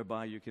heaven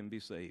whereby you can be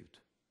saved.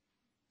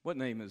 What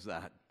name is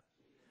that?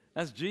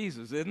 That's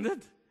Jesus, isn't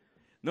it?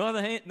 No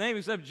other name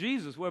except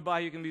Jesus whereby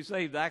you can be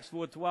saved. Acts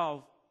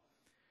 4:12.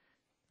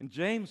 In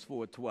James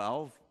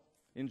 4:12,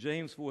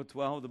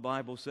 the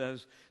Bible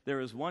says, there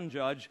is one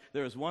judge,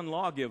 there is one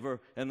lawgiver,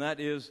 and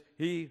that is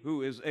he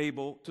who is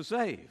able to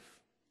save.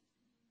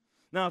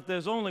 Now, if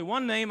there's only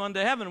one name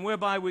under heaven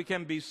whereby we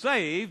can be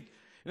saved,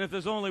 and if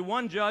there's only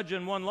one judge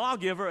and one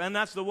lawgiver, and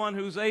that's the one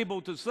who's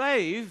able to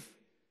save,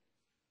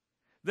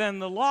 then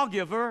the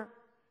lawgiver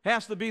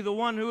has to be the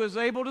one who is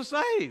able to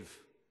save.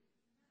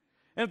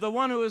 And if the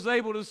one who is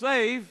able to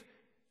save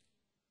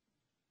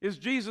is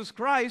Jesus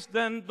Christ,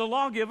 then the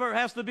lawgiver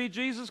has to be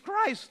Jesus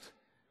Christ.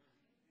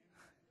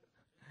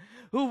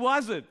 Who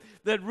was it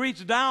that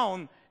reached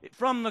down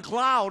from the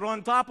cloud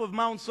on top of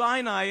Mount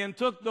Sinai and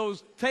took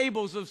those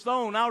tables of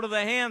stone out of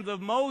the hand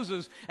of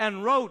Moses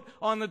and wrote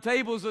on the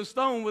tables of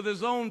stone with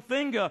his own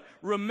finger,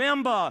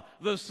 "Remember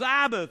the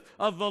Sabbath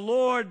of the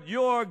Lord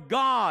your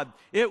God"?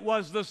 It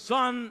was the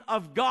Son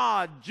of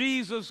God,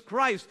 Jesus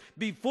Christ,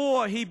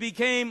 before he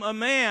became a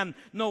man.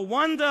 No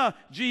wonder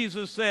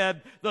Jesus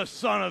said, "The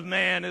Son of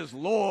Man is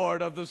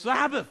Lord of the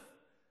Sabbath."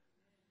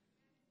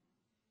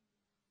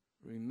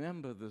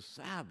 Remember the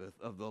Sabbath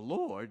of the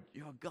Lord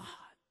your God.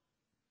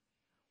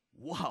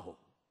 Wow.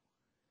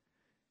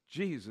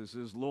 Jesus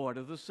is Lord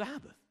of the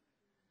Sabbath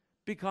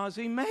because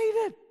he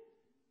made it.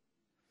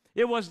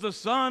 It was the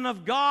Son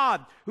of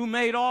God who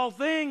made all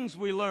things,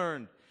 we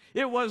learned.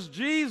 It was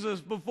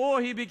Jesus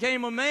before he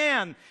became a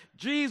man.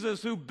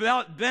 Jesus who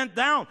bent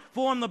down,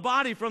 formed the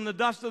body from the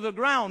dust of the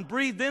ground,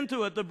 breathed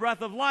into it the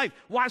breath of life,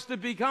 watched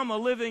it become a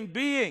living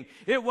being.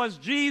 It was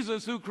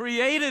Jesus who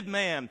created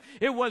man.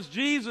 It was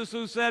Jesus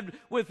who said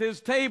with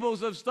his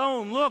tables of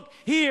stone, "Look,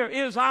 here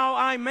is how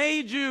I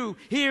made you.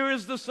 Here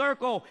is the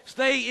circle.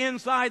 Stay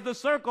inside the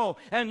circle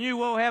and you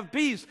will have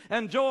peace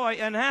and joy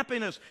and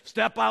happiness.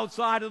 Step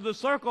outside of the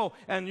circle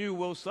and you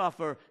will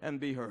suffer and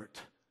be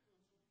hurt."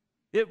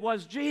 It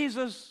was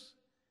Jesus,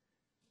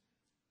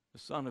 the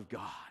Son of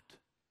God.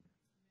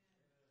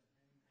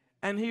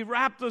 And he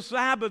wrapped the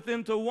Sabbath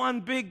into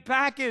one big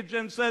package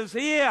and says,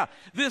 "Here,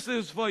 this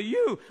is for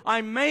you.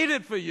 I made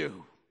it for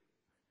you."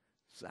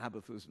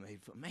 Sabbath was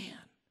made for man.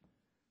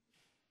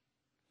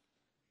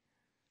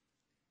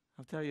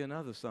 I'll tell you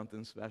another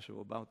something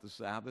special about the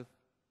Sabbath.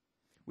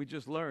 We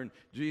just learned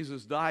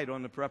Jesus died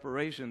on the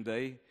preparation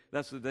day.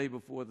 That's the day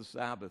before the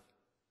Sabbath.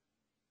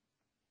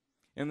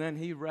 And then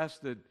he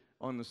rested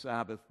on the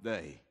Sabbath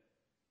day.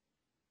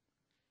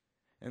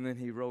 And then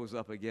he rose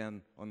up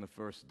again on the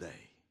first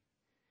day.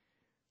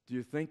 Do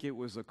you think it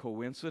was a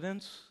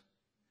coincidence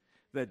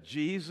that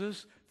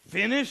Jesus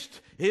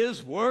finished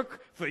his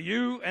work for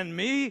you and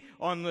me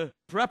on the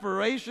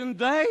preparation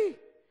day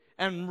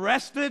and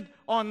rested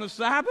on the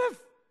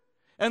Sabbath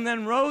and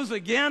then rose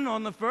again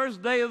on the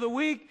first day of the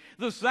week?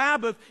 The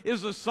Sabbath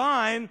is a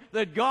sign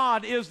that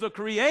God is the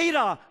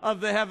creator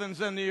of the heavens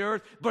and the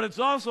earth, but it's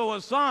also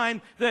a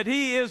sign that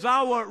he is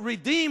our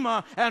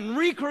Redeemer and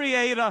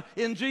Recreator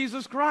in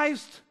Jesus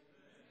Christ.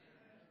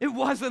 It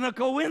wasn't a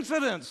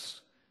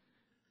coincidence.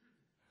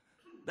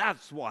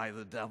 That's why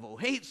the devil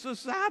hates the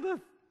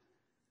Sabbath.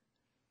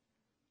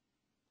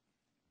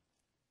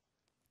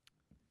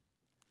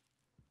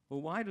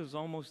 Well, why does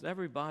almost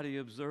everybody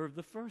observe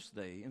the first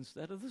day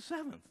instead of the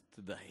seventh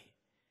today?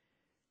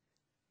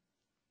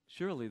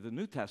 Surely the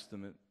New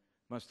Testament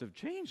must have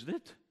changed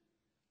it.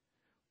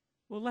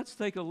 Well, let's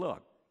take a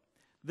look.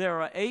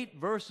 There are 8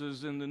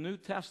 verses in the New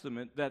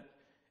Testament that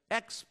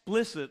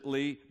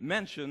explicitly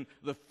mention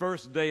the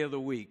first day of the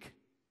week.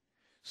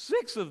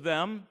 6 of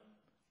them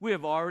we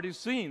have already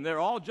seen. They're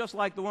all just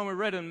like the one we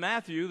read in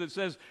Matthew that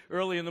says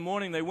early in the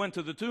morning they went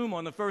to the tomb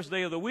on the first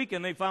day of the week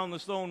and they found the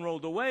stone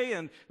rolled away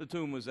and the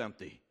tomb was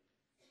empty.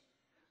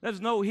 There's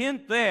no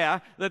hint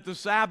there that the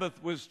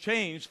Sabbath was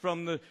changed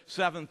from the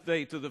 7th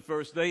day to the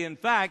first day. In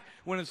fact,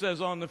 when it says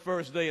on the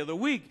first day of the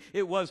week,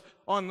 it was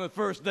on the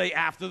first day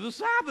after the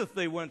Sabbath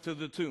they went to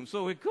the tomb.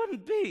 So it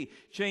couldn't be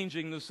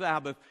changing the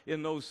Sabbath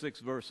in those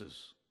 6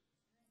 verses.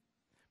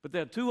 But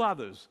there are 2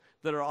 others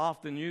that are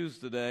often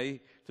used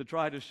today to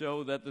try to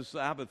show that the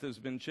Sabbath has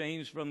been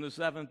changed from the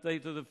seventh day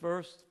to the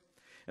first.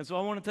 And so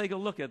I want to take a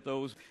look at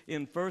those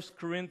in 1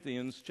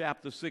 Corinthians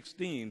chapter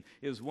 16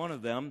 is one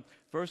of them.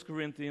 1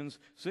 Corinthians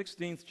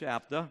 16th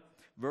chapter,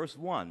 verse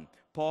 1.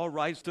 Paul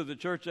writes to the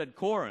church at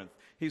Corinth.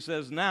 He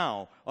says,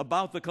 now,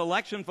 about the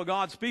collection for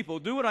God's people,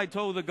 do what I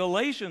told the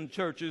Galatian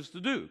churches to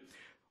do.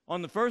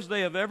 On the first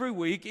day of every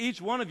week,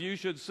 each one of you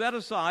should set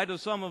aside a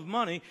sum of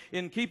money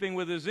in keeping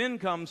with his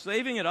income,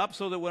 saving it up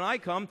so that when I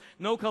come,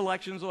 no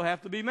collections will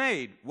have to be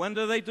made. When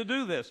are they to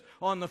do this?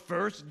 On the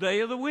first day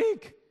of the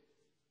week.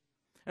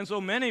 And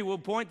so many will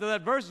point to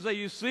that verse and say,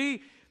 you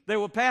see, they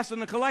were passing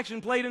the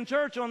collection plate in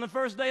church on the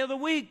first day of the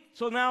week,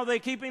 so now they're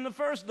keeping the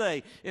first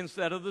day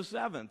instead of the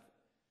seventh.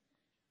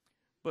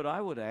 But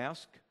I would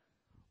ask,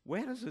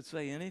 where does it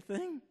say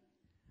anything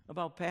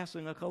about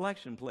passing a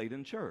collection plate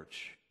in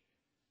church?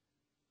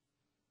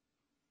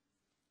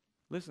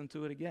 Listen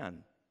to it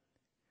again.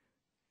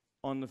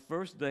 On the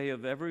first day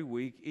of every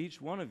week,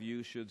 each one of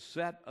you should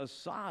set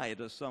aside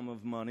a sum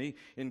of money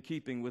in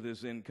keeping with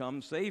his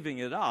income, saving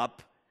it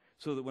up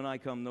so that when I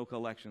come, no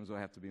collections will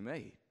have to be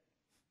made.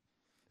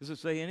 Does it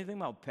say anything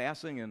about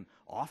passing an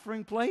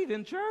offering plate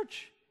in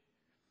church?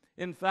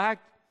 In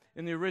fact,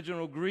 in the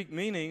original Greek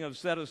meaning of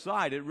set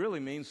aside, it really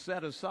means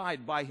set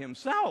aside by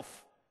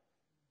himself,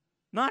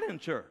 not in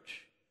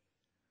church.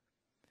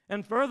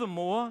 And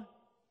furthermore,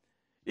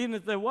 even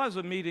if there was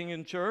a meeting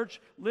in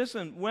church,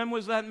 listen, when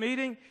was that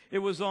meeting? It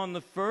was on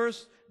the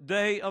first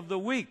day of the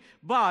week.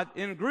 But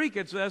in Greek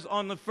it says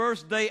on the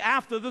first day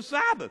after the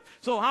Sabbath.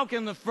 So how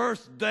can the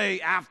first day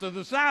after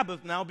the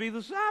Sabbath now be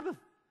the Sabbath?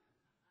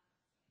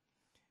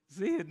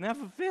 See, it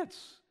never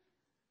fits.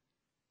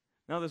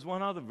 Now there's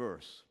one other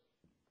verse.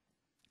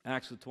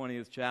 Acts the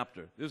 20th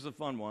chapter. This is a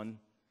fun one.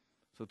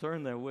 So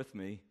turn there with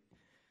me.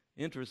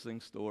 Interesting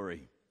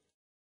story.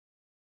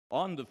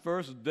 On the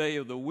first day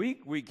of the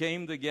week, we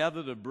came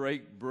together to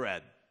break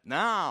bread.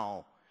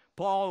 Now,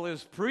 Paul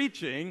is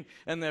preaching,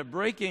 and they're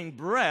breaking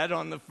bread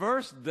on the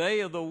first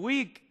day of the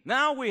week.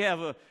 Now we have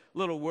a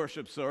little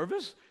worship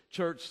service,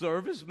 church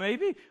service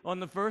maybe, on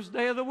the first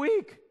day of the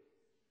week.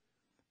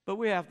 But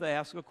we have to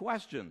ask a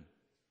question.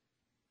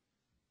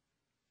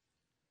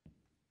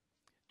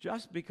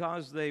 Just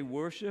because they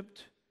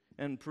worshiped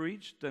and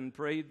preached and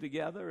prayed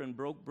together and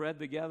broke bread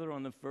together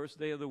on the first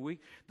day of the week,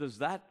 does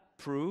that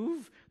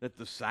prove that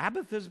the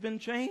Sabbath has been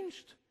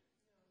changed?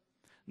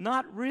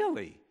 Not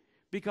really,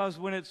 because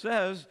when it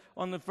says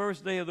on the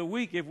first day of the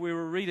week, if we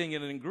were reading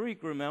it in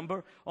Greek,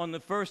 remember, on the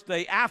first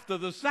day after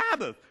the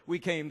Sabbath, we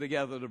came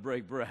together to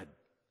break bread.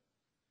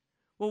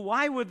 Well,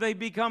 why would they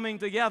be coming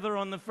together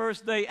on the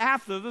first day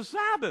after the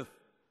Sabbath?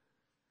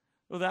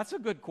 Well, that's a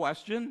good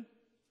question.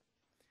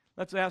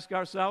 Let's ask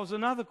ourselves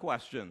another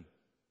question.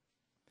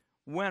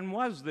 When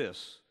was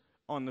this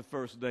on the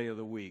first day of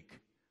the week?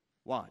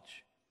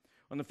 Watch.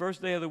 On the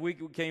first day of the week,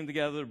 we came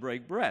together to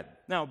break bread.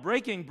 Now,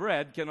 breaking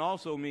bread can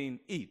also mean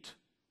eat.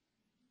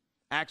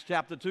 Acts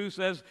chapter 2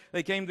 says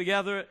they came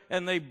together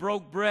and they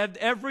broke bread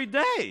every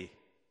day.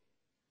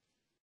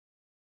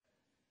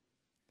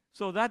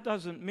 So that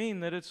doesn't mean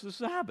that it's the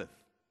Sabbath.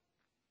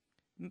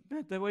 It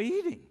meant they were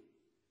eating.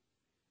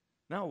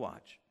 Now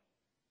watch.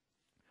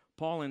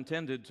 Paul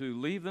intended to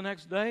leave the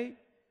next day,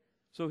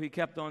 so he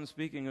kept on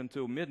speaking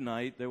until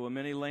midnight. There were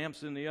many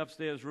lamps in the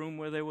upstairs room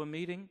where they were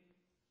meeting.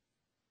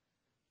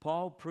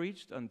 Paul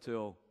preached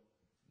until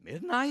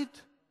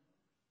midnight?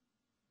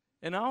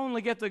 And I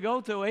only get to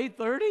go till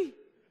 8:30?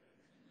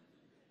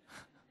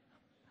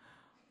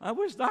 I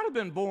wish I'd have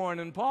been born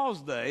in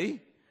Paul's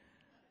day.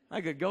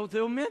 I could go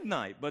till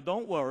midnight, but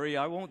don't worry,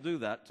 I won't do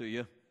that to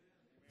you.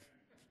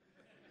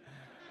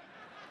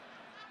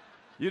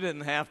 You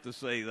didn't have to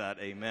say that,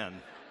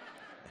 amen.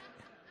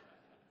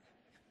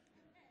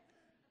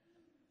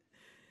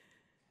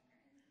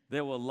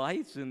 There were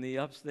lights in the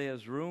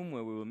upstairs room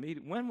where we were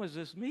meeting. When was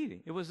this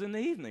meeting? It was in the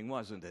evening,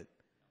 wasn't it?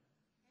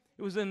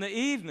 It was in the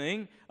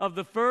evening of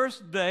the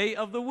first day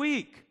of the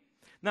week.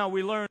 Now,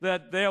 we learned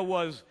that there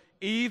was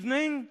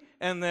evening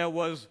and there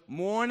was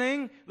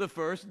morning the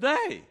first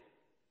day.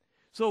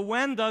 So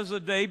when does a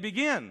day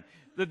begin?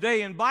 The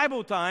day in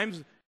Bible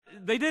times,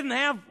 they didn't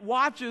have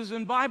watches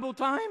in Bible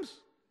times.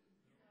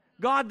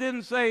 God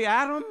didn't say,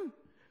 Adam,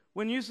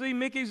 when you see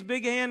Mickey's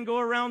big hand go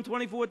around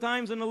 24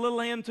 times and the little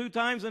hand 2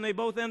 times and they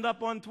both end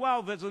up on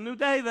 12, it's a new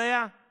day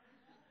there.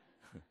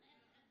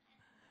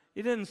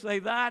 He didn't say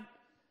that.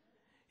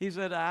 He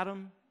said,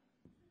 Adam,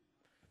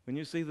 when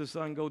you see the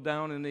sun go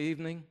down in the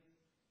evening,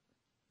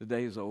 the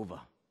day is over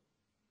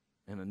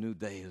and a new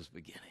day is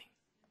beginning.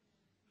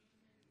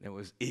 There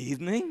was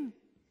evening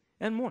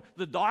and morning.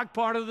 The dark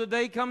part of the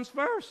day comes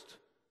first.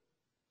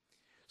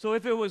 So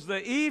if it was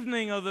the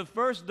evening of the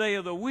first day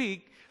of the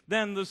week,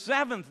 then the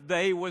 7th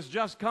day was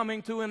just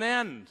coming to an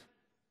end.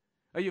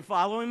 Are you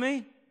following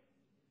me?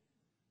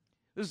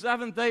 The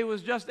 7th day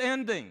was just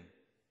ending.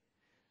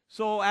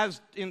 So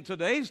as in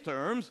today's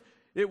terms,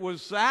 it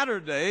was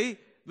Saturday,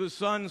 the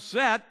sun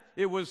set,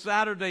 it was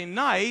Saturday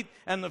night,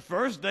 and the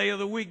first day of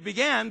the week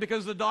began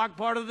because the dark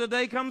part of the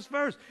day comes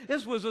first.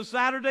 This was a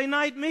Saturday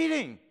night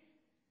meeting.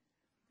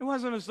 It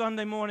wasn't a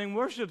Sunday morning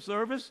worship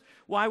service.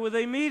 Why were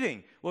they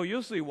meeting? Well,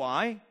 you'll see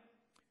why.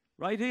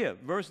 Right here,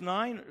 verse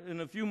 9,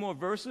 in a few more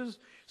verses,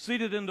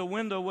 seated in the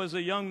window was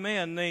a young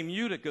man named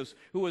Eutychus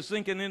who was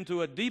sinking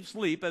into a deep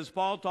sleep as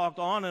Paul talked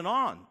on and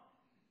on.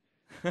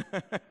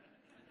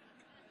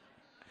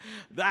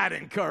 That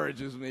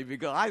encourages me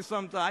because I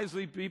sometimes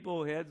see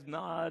people heads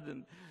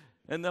nod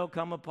and they'll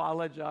come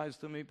apologize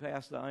to me,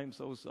 Pastor, I'm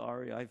so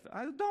sorry. I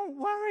don't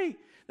worry.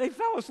 They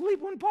fell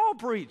asleep when Paul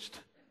preached.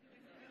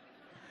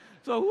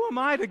 So who am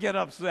I to get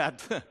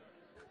upset?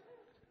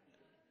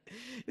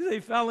 They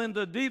fell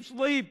into deep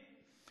sleep.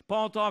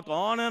 Paul talked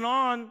on,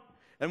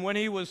 and when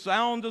he was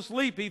sound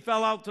asleep, he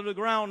fell out to the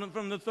ground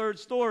from the third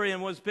story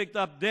and was picked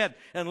up dead.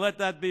 And let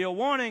that be a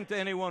warning to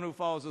anyone who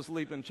falls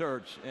asleep in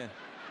church. Yeah.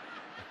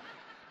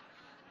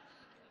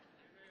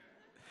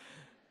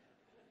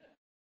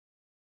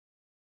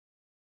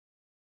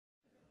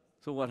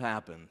 So what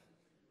happened?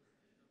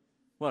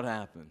 What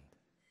happened?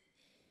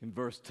 In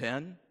verse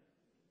 10,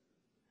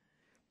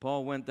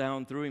 Paul went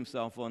down, threw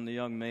himself on the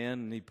young man,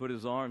 and he put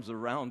his arms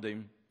around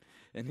him,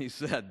 and he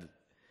said,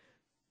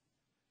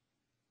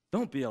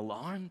 "Don't be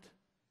alarmed.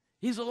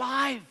 He's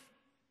alive."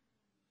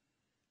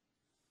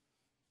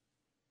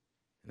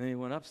 And then he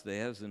went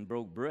upstairs and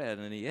broke bread,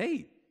 and he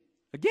ate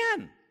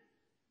again.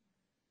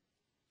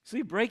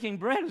 See, breaking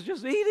bread is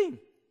just eating.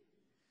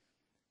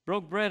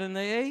 Broke bread, and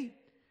they ate.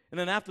 And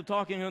then after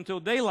talking until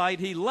daylight,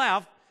 he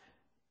left.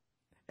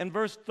 And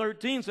verse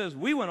 13 says,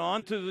 we went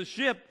on to the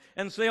ship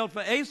and sailed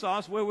for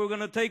Assos, where we were going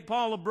to take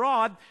Paul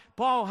abroad.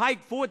 Paul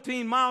hiked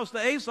 14 miles to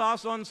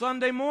Assos on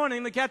Sunday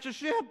morning to catch a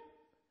ship.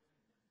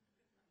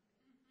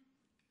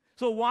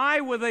 So why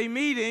were they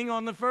meeting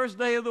on the first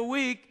day of the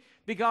week?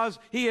 Because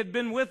he had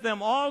been with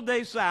them all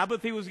day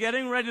Sabbath. He was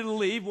getting ready to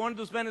leave, wanted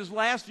to spend his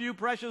last few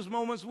precious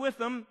moments with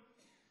them.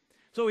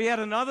 So he had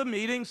another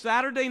meeting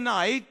Saturday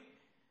night.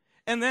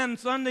 And then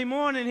Sunday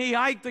morning, he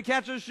hiked to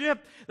catch a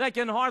ship. That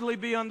can hardly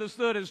be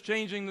understood as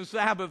changing the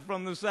Sabbath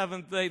from the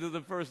seventh day to the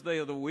first day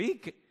of the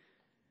week.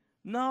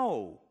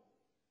 No.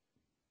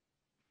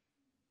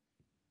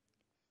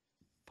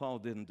 Paul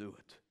didn't do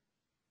it.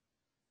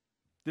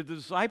 Did the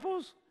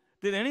disciples?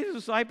 Did any of the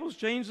disciples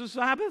change the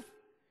Sabbath?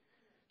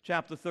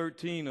 Chapter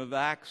 13 of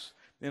Acts.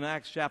 In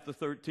Acts chapter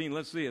 13,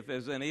 let's see if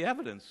there's any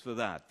evidence for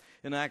that.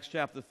 In Acts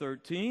chapter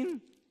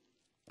 13,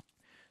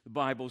 the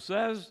Bible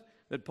says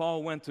that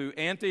Paul went to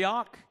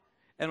Antioch,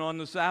 and on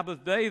the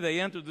Sabbath day they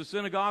entered the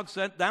synagogue,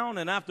 sat down,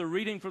 and after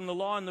reading from the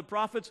law and the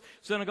prophets,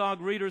 synagogue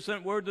readers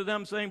sent word to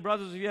them saying,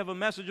 brothers, if you have a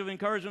message of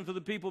encouragement for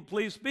the people,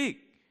 please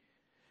speak.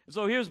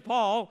 So here's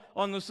Paul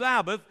on the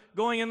Sabbath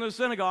going into the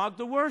synagogue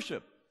to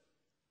worship.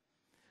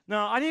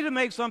 Now, I need to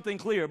make something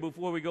clear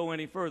before we go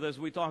any further as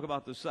we talk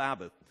about the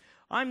Sabbath.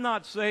 I'm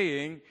not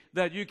saying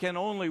that you can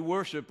only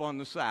worship on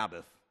the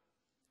Sabbath.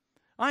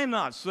 I'm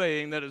not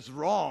saying that it's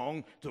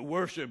wrong to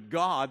worship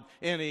God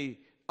any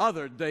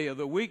other day of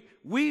the week.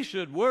 We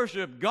should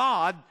worship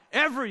God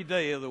every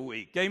day of the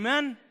week.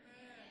 Amen?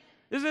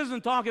 This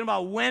isn't talking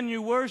about when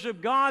you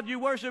worship God. You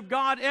worship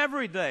God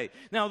every day.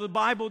 Now, the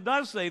Bible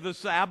does say the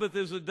Sabbath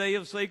is a day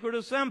of sacred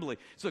assembly.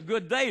 It's a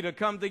good day to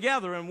come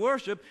together and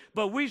worship,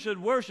 but we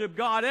should worship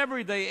God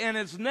every day, and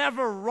it's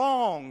never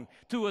wrong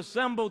to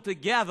assemble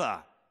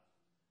together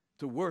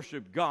to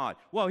worship God.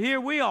 Well, here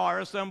we are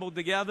assembled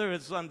together.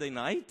 It's Sunday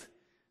night.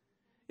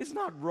 It's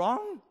not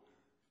wrong.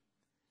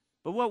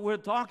 But what we're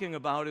talking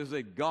about is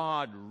that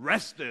God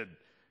rested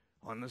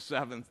on the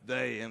seventh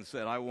day and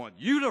said, I want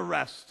you to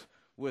rest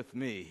with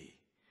me.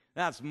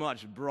 That's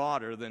much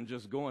broader than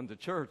just going to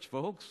church,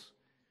 folks.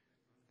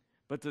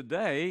 But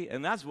today,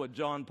 and that's what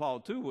John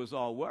Paul II was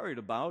all worried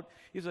about,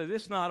 he said,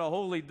 it's not a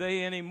holy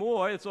day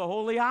anymore, it's a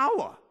holy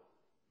hour.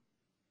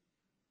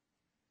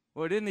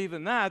 Well, it isn't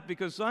even that,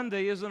 because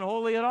Sunday isn't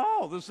holy at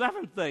all. The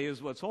seventh day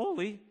is what's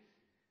holy.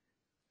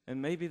 And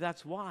maybe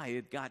that's why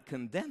it got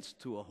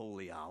condensed to a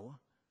holy hour.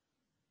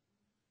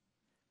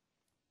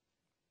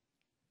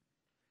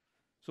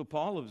 So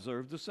Paul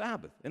observed the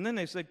Sabbath. And then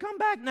they said, come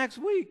back next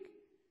week.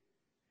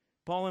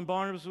 Paul and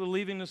Barnabas were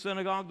leaving the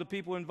synagogue. The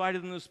people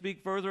invited them to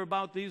speak further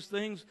about these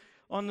things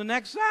on the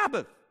next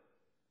Sabbath.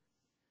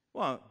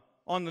 Well,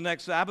 on the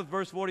next Sabbath,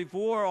 verse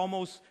 44,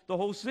 almost the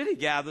whole city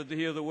gathered to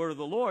hear the word of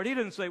the Lord. He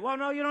didn't say, well,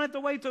 no, you don't have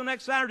to wait till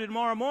next Saturday.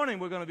 Tomorrow morning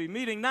we're going to be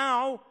meeting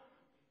now.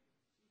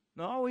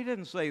 No, he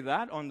didn't say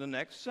that. On the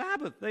next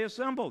Sabbath, they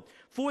assembled.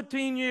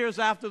 14 years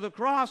after the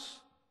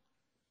cross,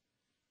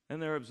 and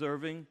they're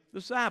observing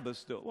the Sabbath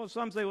still. Well,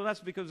 some say, well,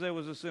 that's because there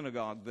was a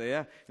synagogue there,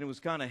 and it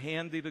was kind of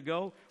handy to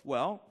go.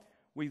 Well,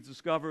 we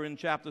discover in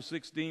chapter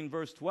 16,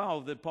 verse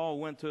 12, that Paul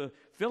went to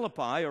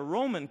Philippi, a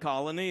Roman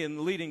colony in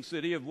the leading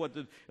city of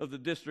the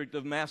district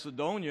of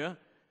Macedonia.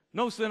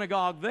 No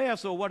synagogue there,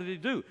 so what did he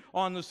do?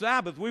 On the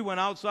Sabbath, we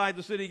went outside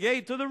the city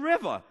gate to the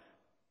river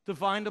to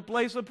find a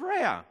place of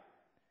prayer.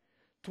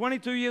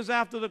 22 years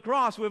after the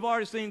cross, we've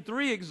already seen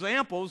 3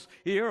 examples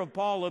here of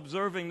Paul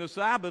observing the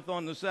Sabbath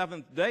on the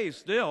seventh day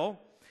still.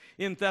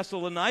 In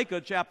Thessalonica,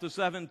 chapter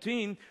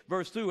 17,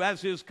 verse 2,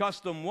 as his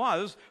custom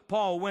was,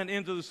 Paul went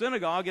into the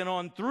synagogue, and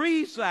on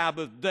 3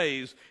 Sabbath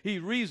days he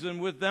reasoned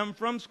with them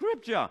from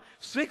Scripture.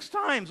 6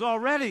 times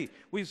already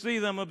we see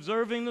them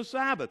observing the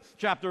Sabbath.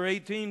 Chapter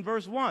 18,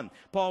 verse 1,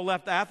 Paul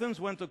left Athens,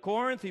 went to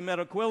Corinth. He met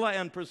Aquila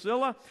and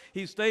Priscilla.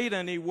 He stayed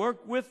and he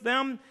worked with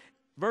them.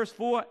 Verse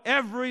 4,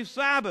 every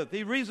Sabbath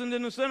he reasoned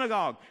in the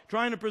synagogue,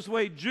 trying to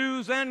persuade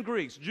Jews and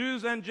Greeks,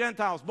 Jews and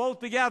Gentiles, both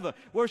together,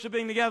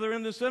 worshiping together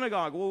in the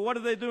synagogue. Well, what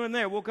are they doing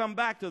there? We'll come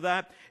back to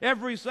that.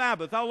 Every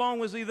Sabbath. How long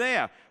was he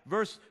there?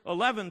 Verse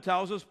 11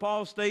 tells us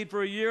Paul stayed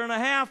for 1.5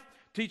 years,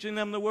 teaching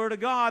them the Word of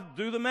God.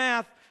 Do the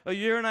math. 1.5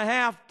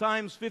 years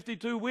times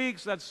 52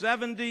 weeks, that's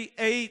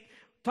 78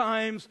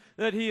 times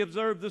that he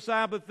observed the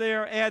Sabbath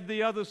there. Add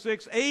the other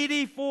 6,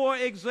 84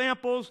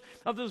 examples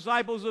of the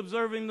disciples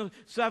observing the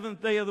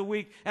 7th day of the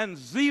week, and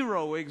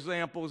 0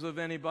 examples of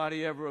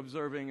anybody ever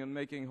observing and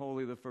making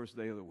holy the 1st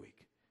day of the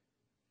week.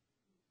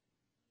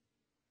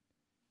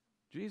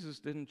 Jesus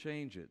didn't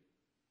change it.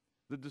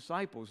 The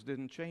disciples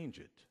didn't change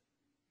it.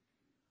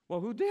 Well,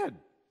 who did?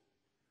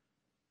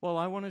 Well,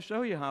 I want to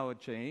show you how it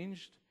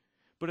changed,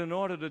 but in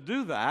order to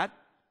do that,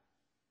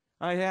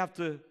 I have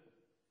to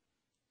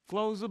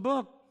close the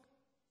book,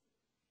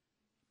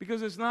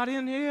 because it's not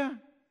in here.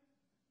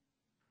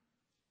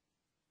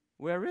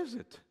 Where is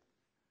it?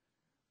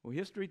 Well,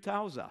 history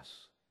tells us.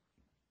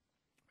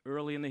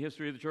 Early in the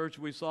history of the church,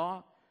 we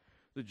saw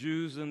the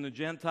Jews and the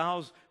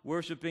Gentiles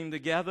worshiping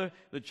together.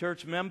 The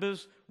church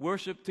members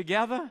worshiped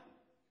together.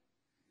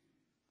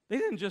 They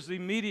didn't just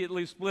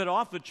immediately split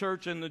off, the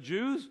church and the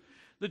Jews.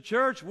 The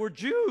church were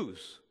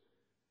Jews,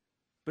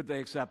 but they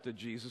accepted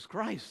Jesus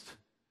Christ.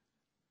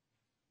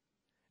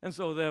 And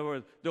so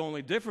the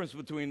only difference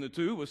between the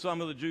two was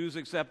some of the Jews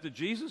accepted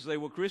Jesus. They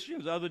were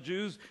Christians. Other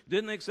Jews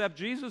didn't accept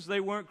Jesus.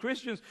 They weren't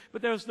Christians,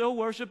 but they were still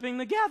worshiping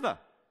together.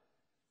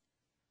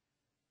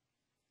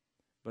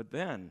 But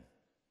then,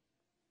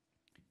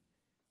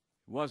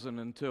 it wasn't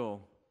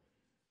until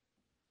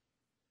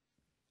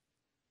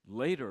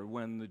later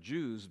when the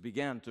Jews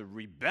began to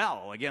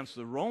rebel against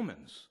the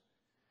Romans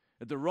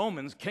that the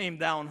Romans came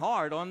down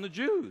hard on the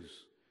Jews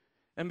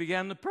and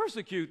began to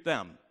persecute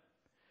them.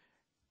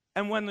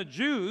 And when the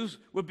Jews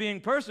were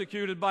being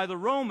persecuted by the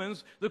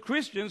Romans, the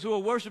Christians who were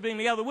worshiping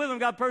together with them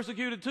got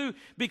persecuted too,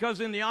 because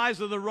in the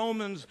eyes of the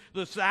Romans,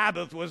 the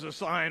Sabbath was a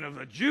sign of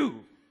a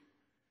Jew.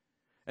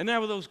 And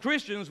there were those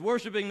Christians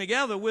worshiping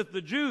together with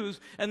the Jews,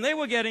 and they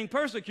were getting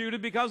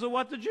persecuted because of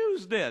what the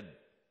Jews did.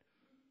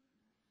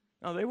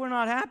 Now, they were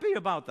not happy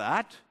about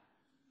that.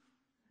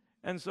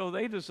 And so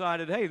they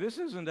decided, hey, this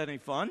isn't any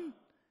fun.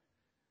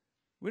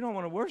 We don't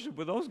want to worship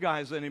with those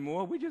guys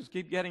anymore. We just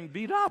keep getting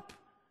beat up.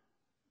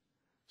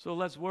 So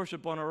let's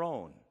worship on our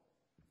own.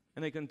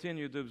 And they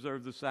continued to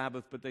observe the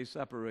Sabbath, but they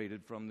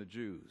separated from the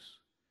Jews.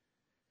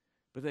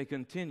 But they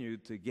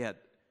continued to get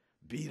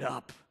beat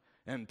up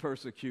and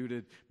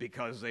persecuted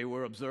because they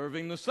were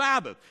observing the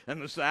Sabbath.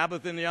 And the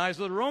Sabbath in the eyes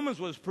of the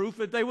Romans was proof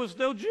that they were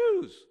still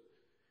Jews.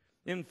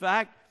 In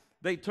fact,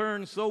 they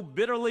turned so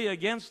bitterly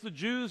against the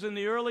Jews in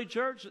the early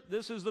church,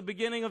 this is the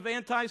beginning of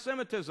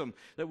anti-Semitism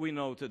that we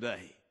know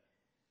today.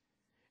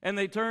 And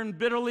they turned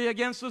bitterly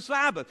against the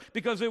Sabbath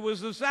because it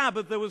was the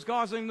Sabbath that was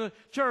causing the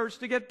church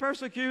to get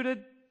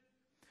persecuted.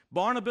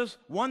 Barnabas,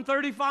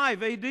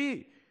 135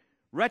 A.D.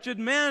 Wretched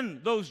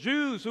men, those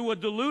Jews who were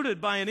deluded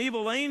by an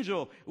evil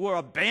angel, were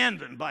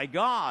abandoned by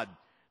God.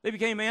 They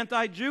became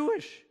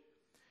anti-Jewish.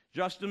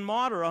 Justin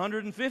Martyr,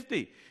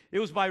 150. It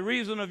was by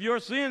reason of your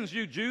sins,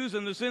 you Jews,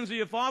 and the sins of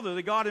your father,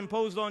 that God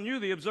imposed on you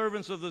the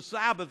observance of the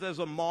Sabbath as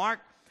a mark.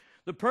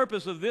 The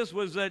purpose of this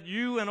was that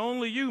you and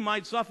only you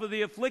might suffer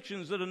the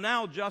afflictions that are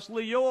now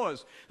justly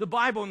yours. The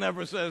Bible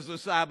never says the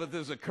Sabbath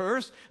is a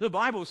curse. The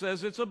Bible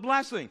says it's a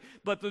blessing.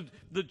 But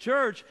the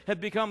church had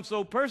become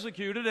so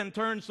persecuted and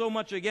turned so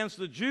much against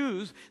the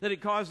Jews that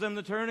it caused them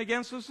to turn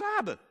against the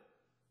Sabbath.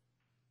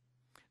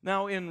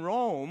 Now in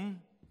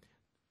Rome,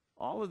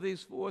 all of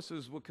these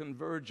forces were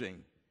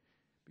converging.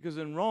 Because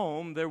in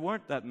Rome, there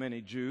weren't that many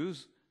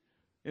Jews.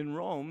 In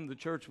Rome, the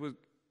church was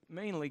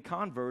mainly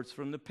converts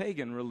from the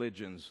pagan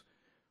religions,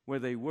 where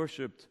they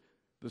worshiped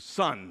the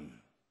sun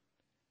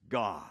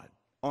god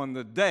on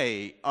the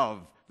day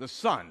of the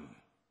sun,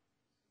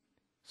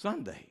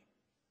 Sunday.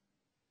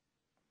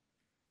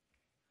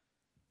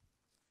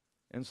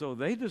 And so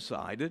they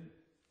decided,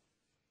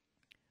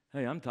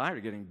 hey, I'm tired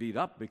of getting beat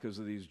up because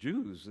of these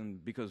Jews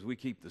and because we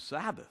keep the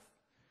Sabbath.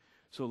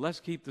 So let's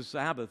keep the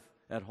Sabbath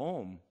at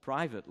home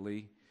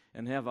privately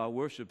and have our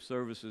worship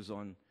services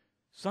on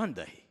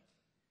Sunday.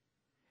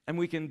 And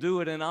we can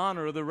do it in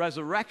honor of the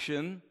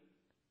resurrection.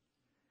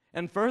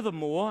 And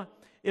furthermore,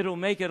 it'll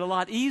make it a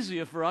lot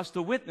easier for us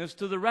to witness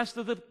to the rest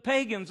of the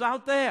pagans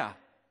out there.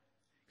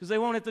 Because they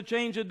won't have to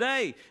change a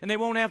day, and they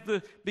won't have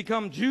to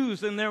become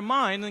Jews in their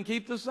mind and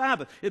keep the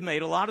Sabbath. It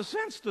made a lot of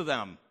sense to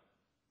them.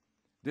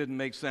 Didn't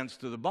make sense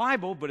to the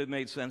Bible, but it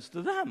made sense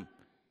to them.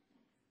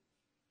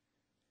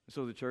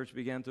 So the church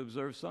began to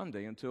observe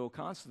Sunday until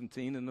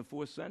Constantine in the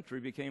 4th century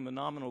became a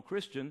nominal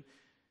Christian.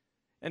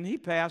 And he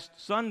passed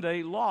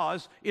Sunday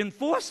laws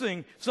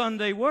enforcing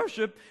Sunday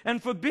worship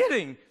and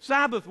forbidding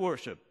Sabbath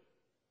worship.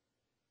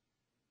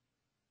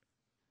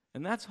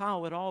 And that's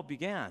how it all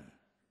began.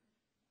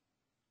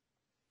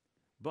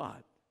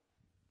 But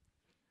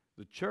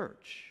the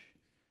church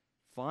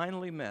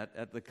finally met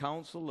at the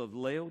Council of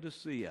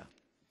Laodicea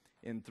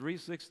in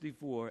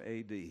 364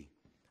 A.D.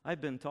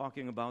 I've been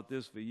talking about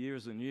this for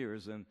years and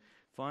years, and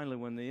finally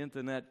when the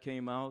internet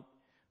came out,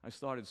 I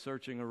started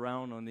searching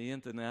around on the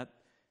internet.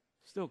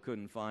 Still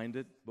couldn't find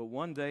it, but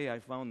one day I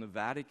found the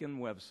Vatican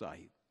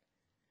website.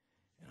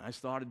 And I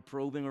started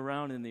probing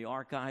around in the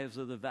archives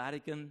of the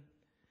Vatican,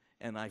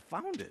 and I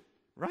found it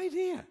right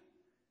here.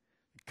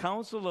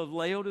 Council of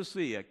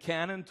Laodicea,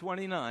 Canon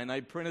 29. I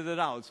printed it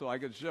out so I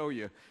could show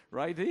you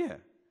right here.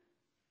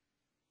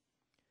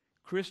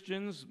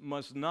 Christians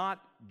must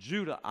not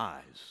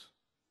Judaize,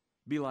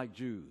 be like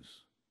Jews,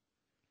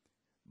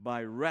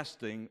 by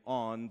resting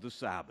on the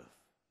Sabbath.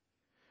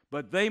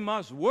 But they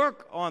must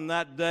work on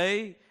that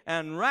day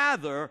and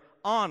rather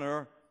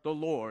honor the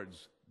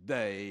Lord's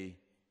Day,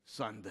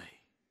 Sunday.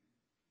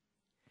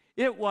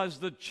 It was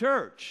the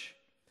church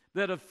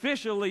that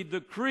officially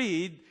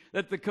decreed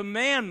that the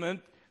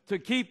commandment to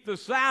keep the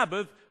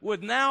Sabbath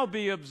would now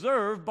be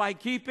observed by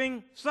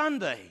keeping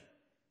Sunday.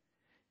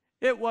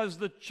 It was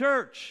the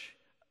church,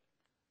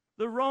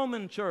 the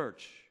Roman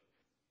church,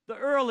 the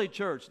early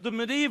church, the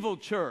medieval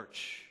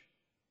church,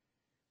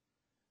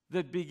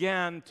 that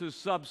began to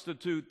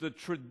substitute the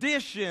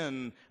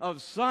tradition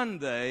of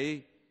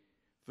Sunday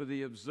for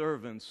the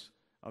observance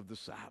of the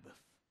Sabbath.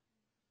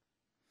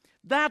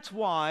 That's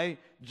why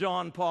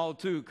John Paul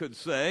II could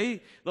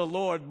say, "The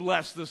Lord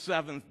blessed the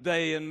seventh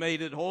day and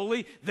made it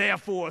holy.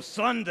 Therefore,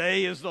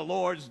 Sunday is the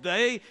Lord's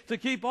day to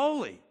keep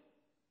holy."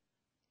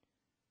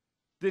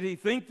 Did he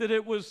think that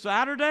it was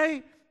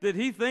Saturday? Did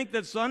he think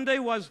that Sunday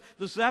was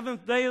the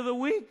seventh day of the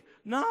week?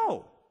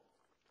 No,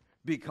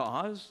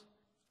 because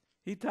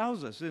he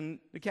tells us in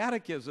the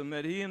catechism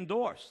that he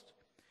endorsed.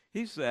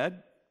 He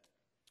said,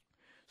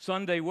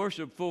 Sunday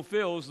worship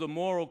fulfills the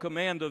moral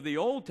command of the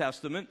Old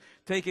Testament,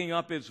 taking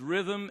up its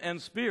rhythm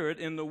and spirit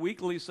in the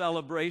weekly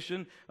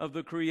celebration of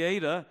the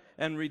Creator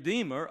and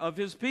Redeemer of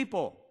His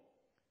people.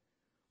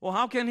 Well,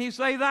 how can he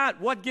say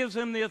that? What gives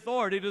him the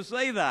authority to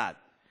say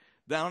that?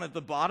 Down at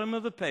the bottom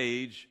of the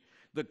page,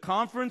 the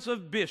Conference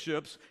of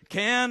Bishops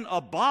can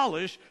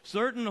abolish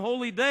certain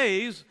holy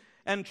days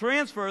and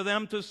transfer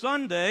them to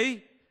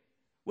Sunday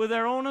with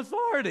their own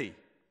authority.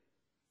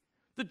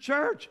 The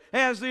church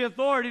has the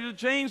authority to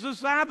change the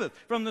Sabbath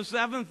from the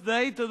seventh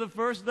day to the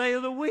first day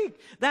of the week.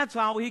 That's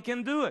how he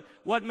can do it.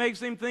 What makes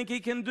him think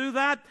he can do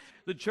that?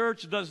 The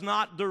church does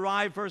not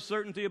derive her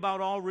certainty about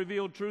all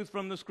revealed truth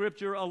from the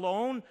Scripture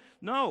alone.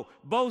 No,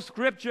 both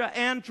Scripture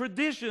and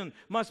tradition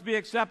must be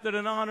accepted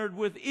and honored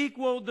with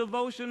equal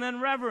devotion and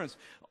reverence.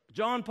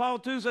 John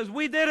Paul II says,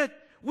 we did it.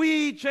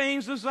 We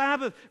changed the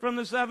Sabbath from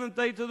the seventh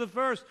day to the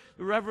first.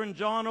 The Reverend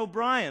John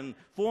O'Brien,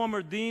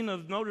 former dean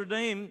of Notre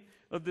Dame,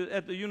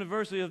 at the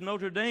University of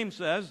Notre Dame,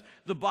 says,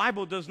 the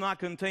Bible does not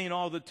contain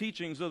all the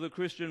teachings of the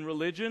Christian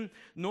religion,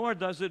 nor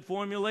does it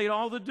formulate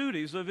all the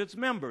duties of its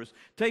members.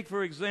 Take,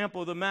 for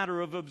example, the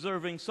matter of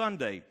observing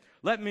Sunday.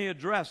 Let me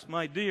address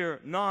my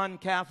dear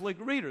non-Catholic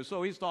readers.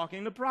 So he's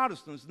talking to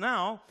Protestants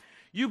now.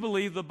 You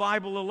believe the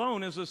Bible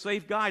alone is a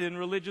safe guide in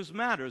religious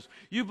matters.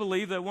 You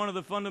believe that one of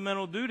the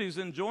fundamental duties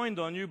enjoined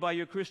on you by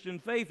your Christian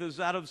faith is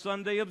that of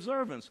Sunday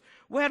observance.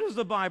 Where does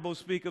the Bible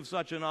speak of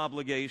such an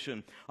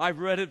obligation? I've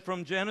read it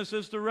from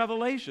Genesis to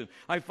Revelation.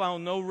 I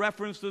found no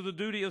reference to the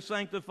duty of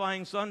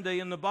sanctifying Sunday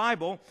in the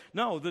Bible.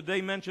 No, the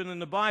day mentioned in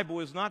the Bible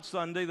is not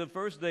Sunday, the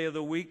first day of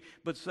the week,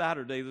 but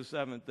Saturday, the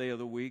seventh day of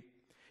the week.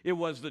 It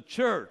was the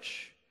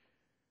church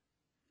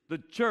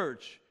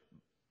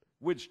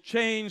which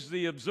changed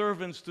the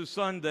observance to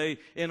Sunday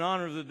in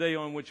honor of the day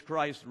on which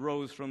Christ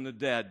rose from the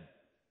dead.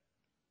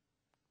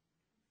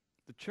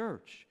 The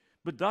church.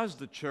 But does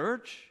the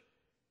church,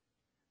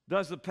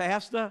 does the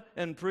pastor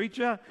and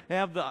preacher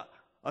have the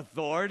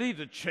authority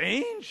to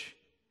change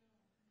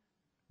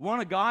one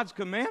of God's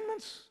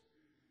commandments?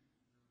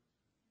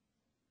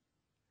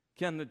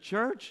 Can the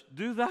church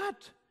do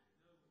that?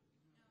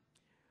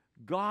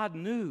 God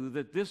knew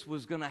that this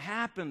was going to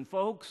happen,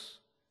 folks.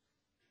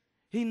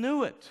 He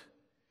knew it.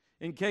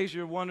 In case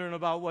you're wondering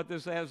about what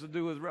this has to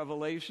do with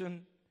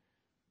Revelation,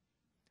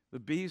 the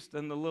beast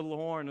and the little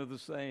horn are the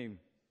same.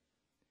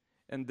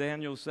 And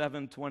Daniel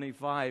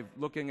 7:25,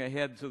 looking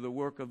ahead to the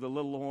work of the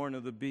little horn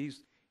of the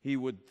beast, he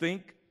would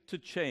think to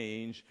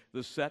change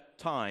the set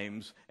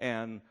times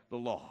and the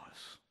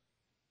laws.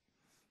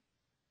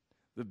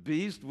 The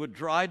beast would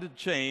try to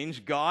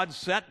change God's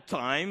set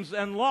times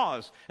and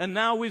laws. And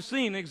now we've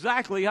seen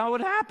exactly how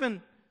it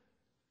happened.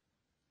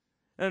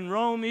 And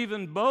Rome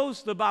even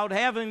boasts about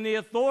having the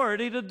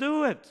authority to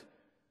do it.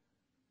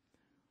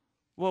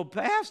 Well,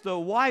 Pastor,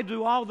 why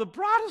do all the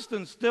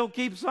Protestants still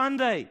keep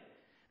Sunday?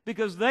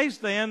 Because they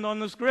stand on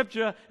the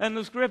Scripture and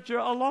the Scripture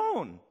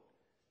alone.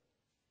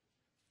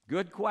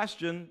 Good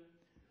question.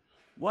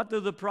 What do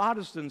the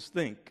Protestants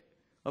think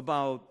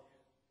about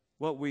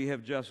what we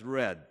have just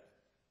read?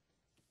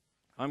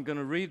 I'm going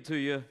to read to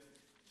you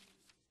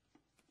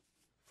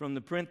from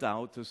the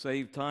printout to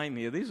save time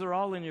here. These are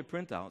all in your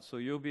printout, so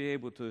you'll be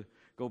able to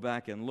go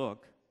back and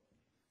look.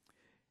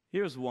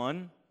 Here's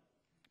one.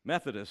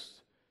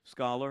 Methodist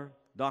scholar,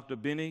 Dr.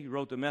 Binney,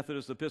 wrote the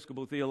Methodist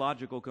Episcopal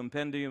Theological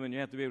Compendium, and you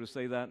have to be able to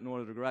say that in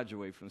order to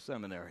graduate from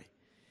seminary.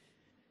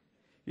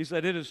 He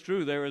said, "It is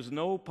true, there is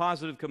no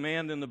positive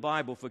command in the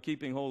Bible for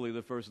keeping holy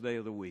the first day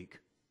of the week."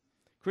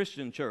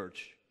 Christian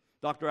Church,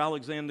 Dr.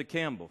 Alexander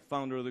Campbell,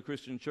 founder of the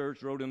Christian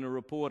Church, wrote in the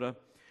Reporter,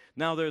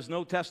 "Now there's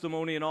no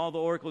testimony in all the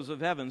oracles of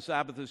heaven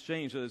Sabbath has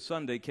changed, so that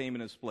Sunday came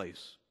in its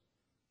place."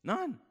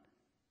 None.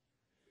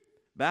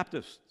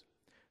 Baptist,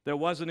 "There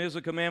was and is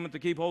a commandment to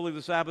keep holy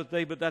the Sabbath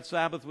day, but that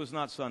Sabbath was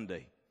not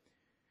Sunday.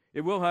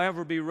 It will,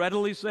 however, be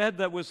readily said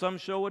that with some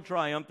show of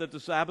triumph that the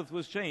Sabbath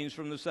was changed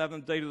from the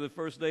seventh day to the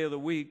first day of the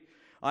week.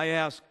 I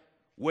ask,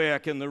 where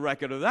can the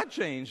record of that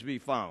change be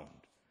found?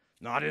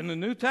 Not in the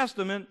New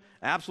Testament.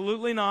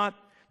 Absolutely not.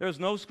 There's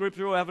no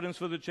scriptural evidence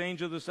for the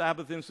change of the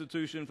Sabbath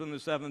institution from the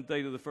seventh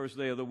day to the first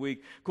day of the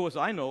week. Of course,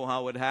 I know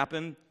how it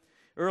happened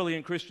early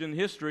in Christian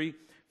history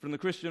from the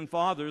Christian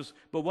fathers,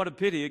 but what a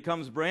pity it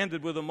comes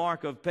branded with a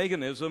mark of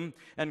paganism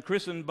and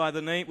christened by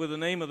the name, with the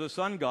name of the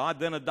sun god,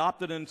 then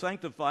adopted and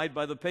sanctified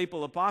by the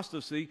papal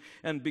apostasy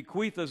and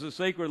bequeathed as a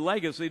sacred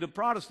legacy to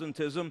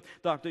Protestantism.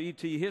 Dr.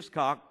 E.T.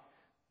 Hiscock,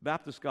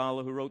 Baptist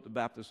scholar who wrote the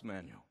Baptist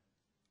Manual.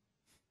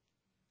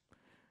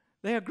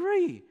 They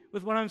agree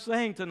with what I'm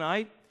saying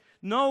tonight.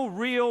 No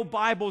real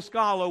Bible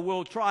scholar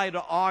will try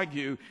to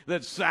argue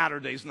that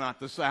Saturday's not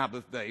the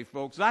Sabbath day,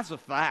 folks. That's a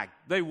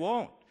fact. They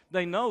won't.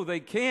 They know they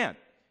can't.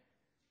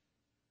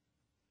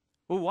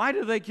 Well, why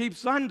do they keep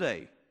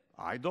Sunday?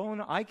 I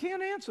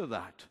can't answer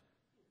that.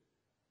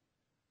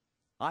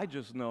 I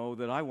just know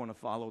that I want to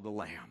follow the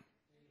Lamb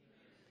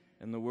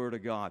and the Word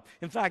of God.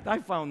 In fact, I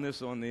found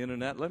this on the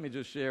internet. Let me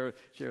just share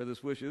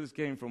this with you. This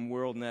came from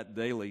WorldNet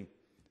Daily.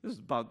 This is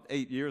about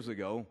 8 years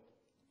ago.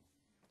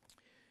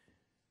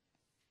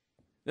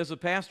 There's a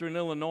pastor in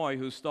Illinois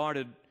who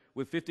started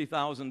with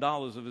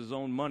 $50,000 of his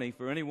own money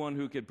for anyone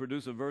who could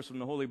produce a verse from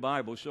the Holy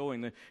Bible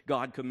showing that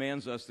God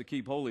commands us to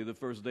keep holy the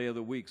first day of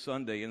the week,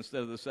 Sunday,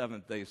 instead of the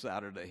seventh day,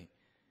 Saturday.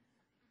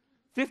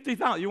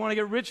 $50,000. You want to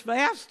get rich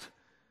fast?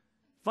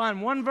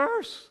 Find one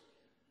verse.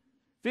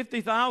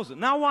 $50,000.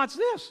 Now watch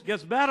this.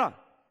 Gets better.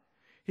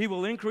 He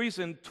will increase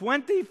in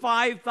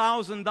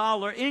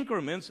 $25,000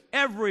 increments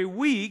every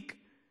week,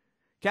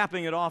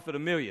 capping it off at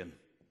 $1 million.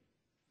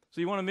 So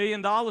you want $1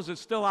 million?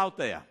 It's still out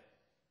there.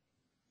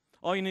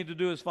 All you need to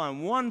do is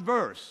find one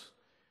verse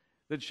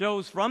that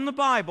shows from the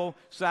Bible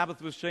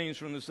Sabbath was changed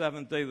from the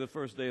seventh day to the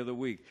first day of the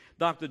week.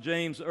 Dr.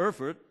 James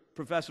Erfurt,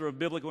 professor of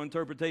biblical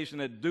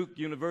interpretation at Duke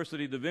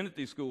University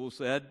Divinity School,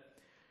 said,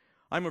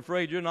 "I'm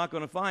afraid you're not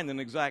going to find an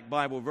exact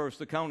Bible verse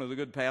to counter the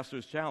good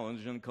pastor's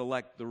challenge and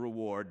collect the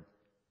reward.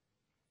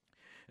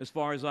 As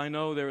far as I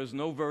know, there is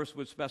no verse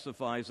which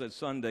specifies that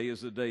Sunday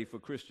is the day for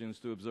Christians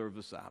to observe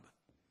the Sabbath."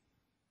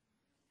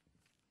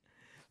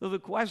 So the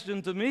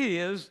question to me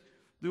is,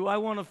 do I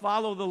want to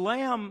follow the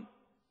Lamb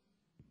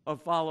or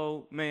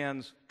follow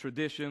man's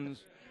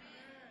traditions?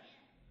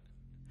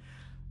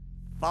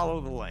 Follow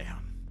the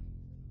Lamb.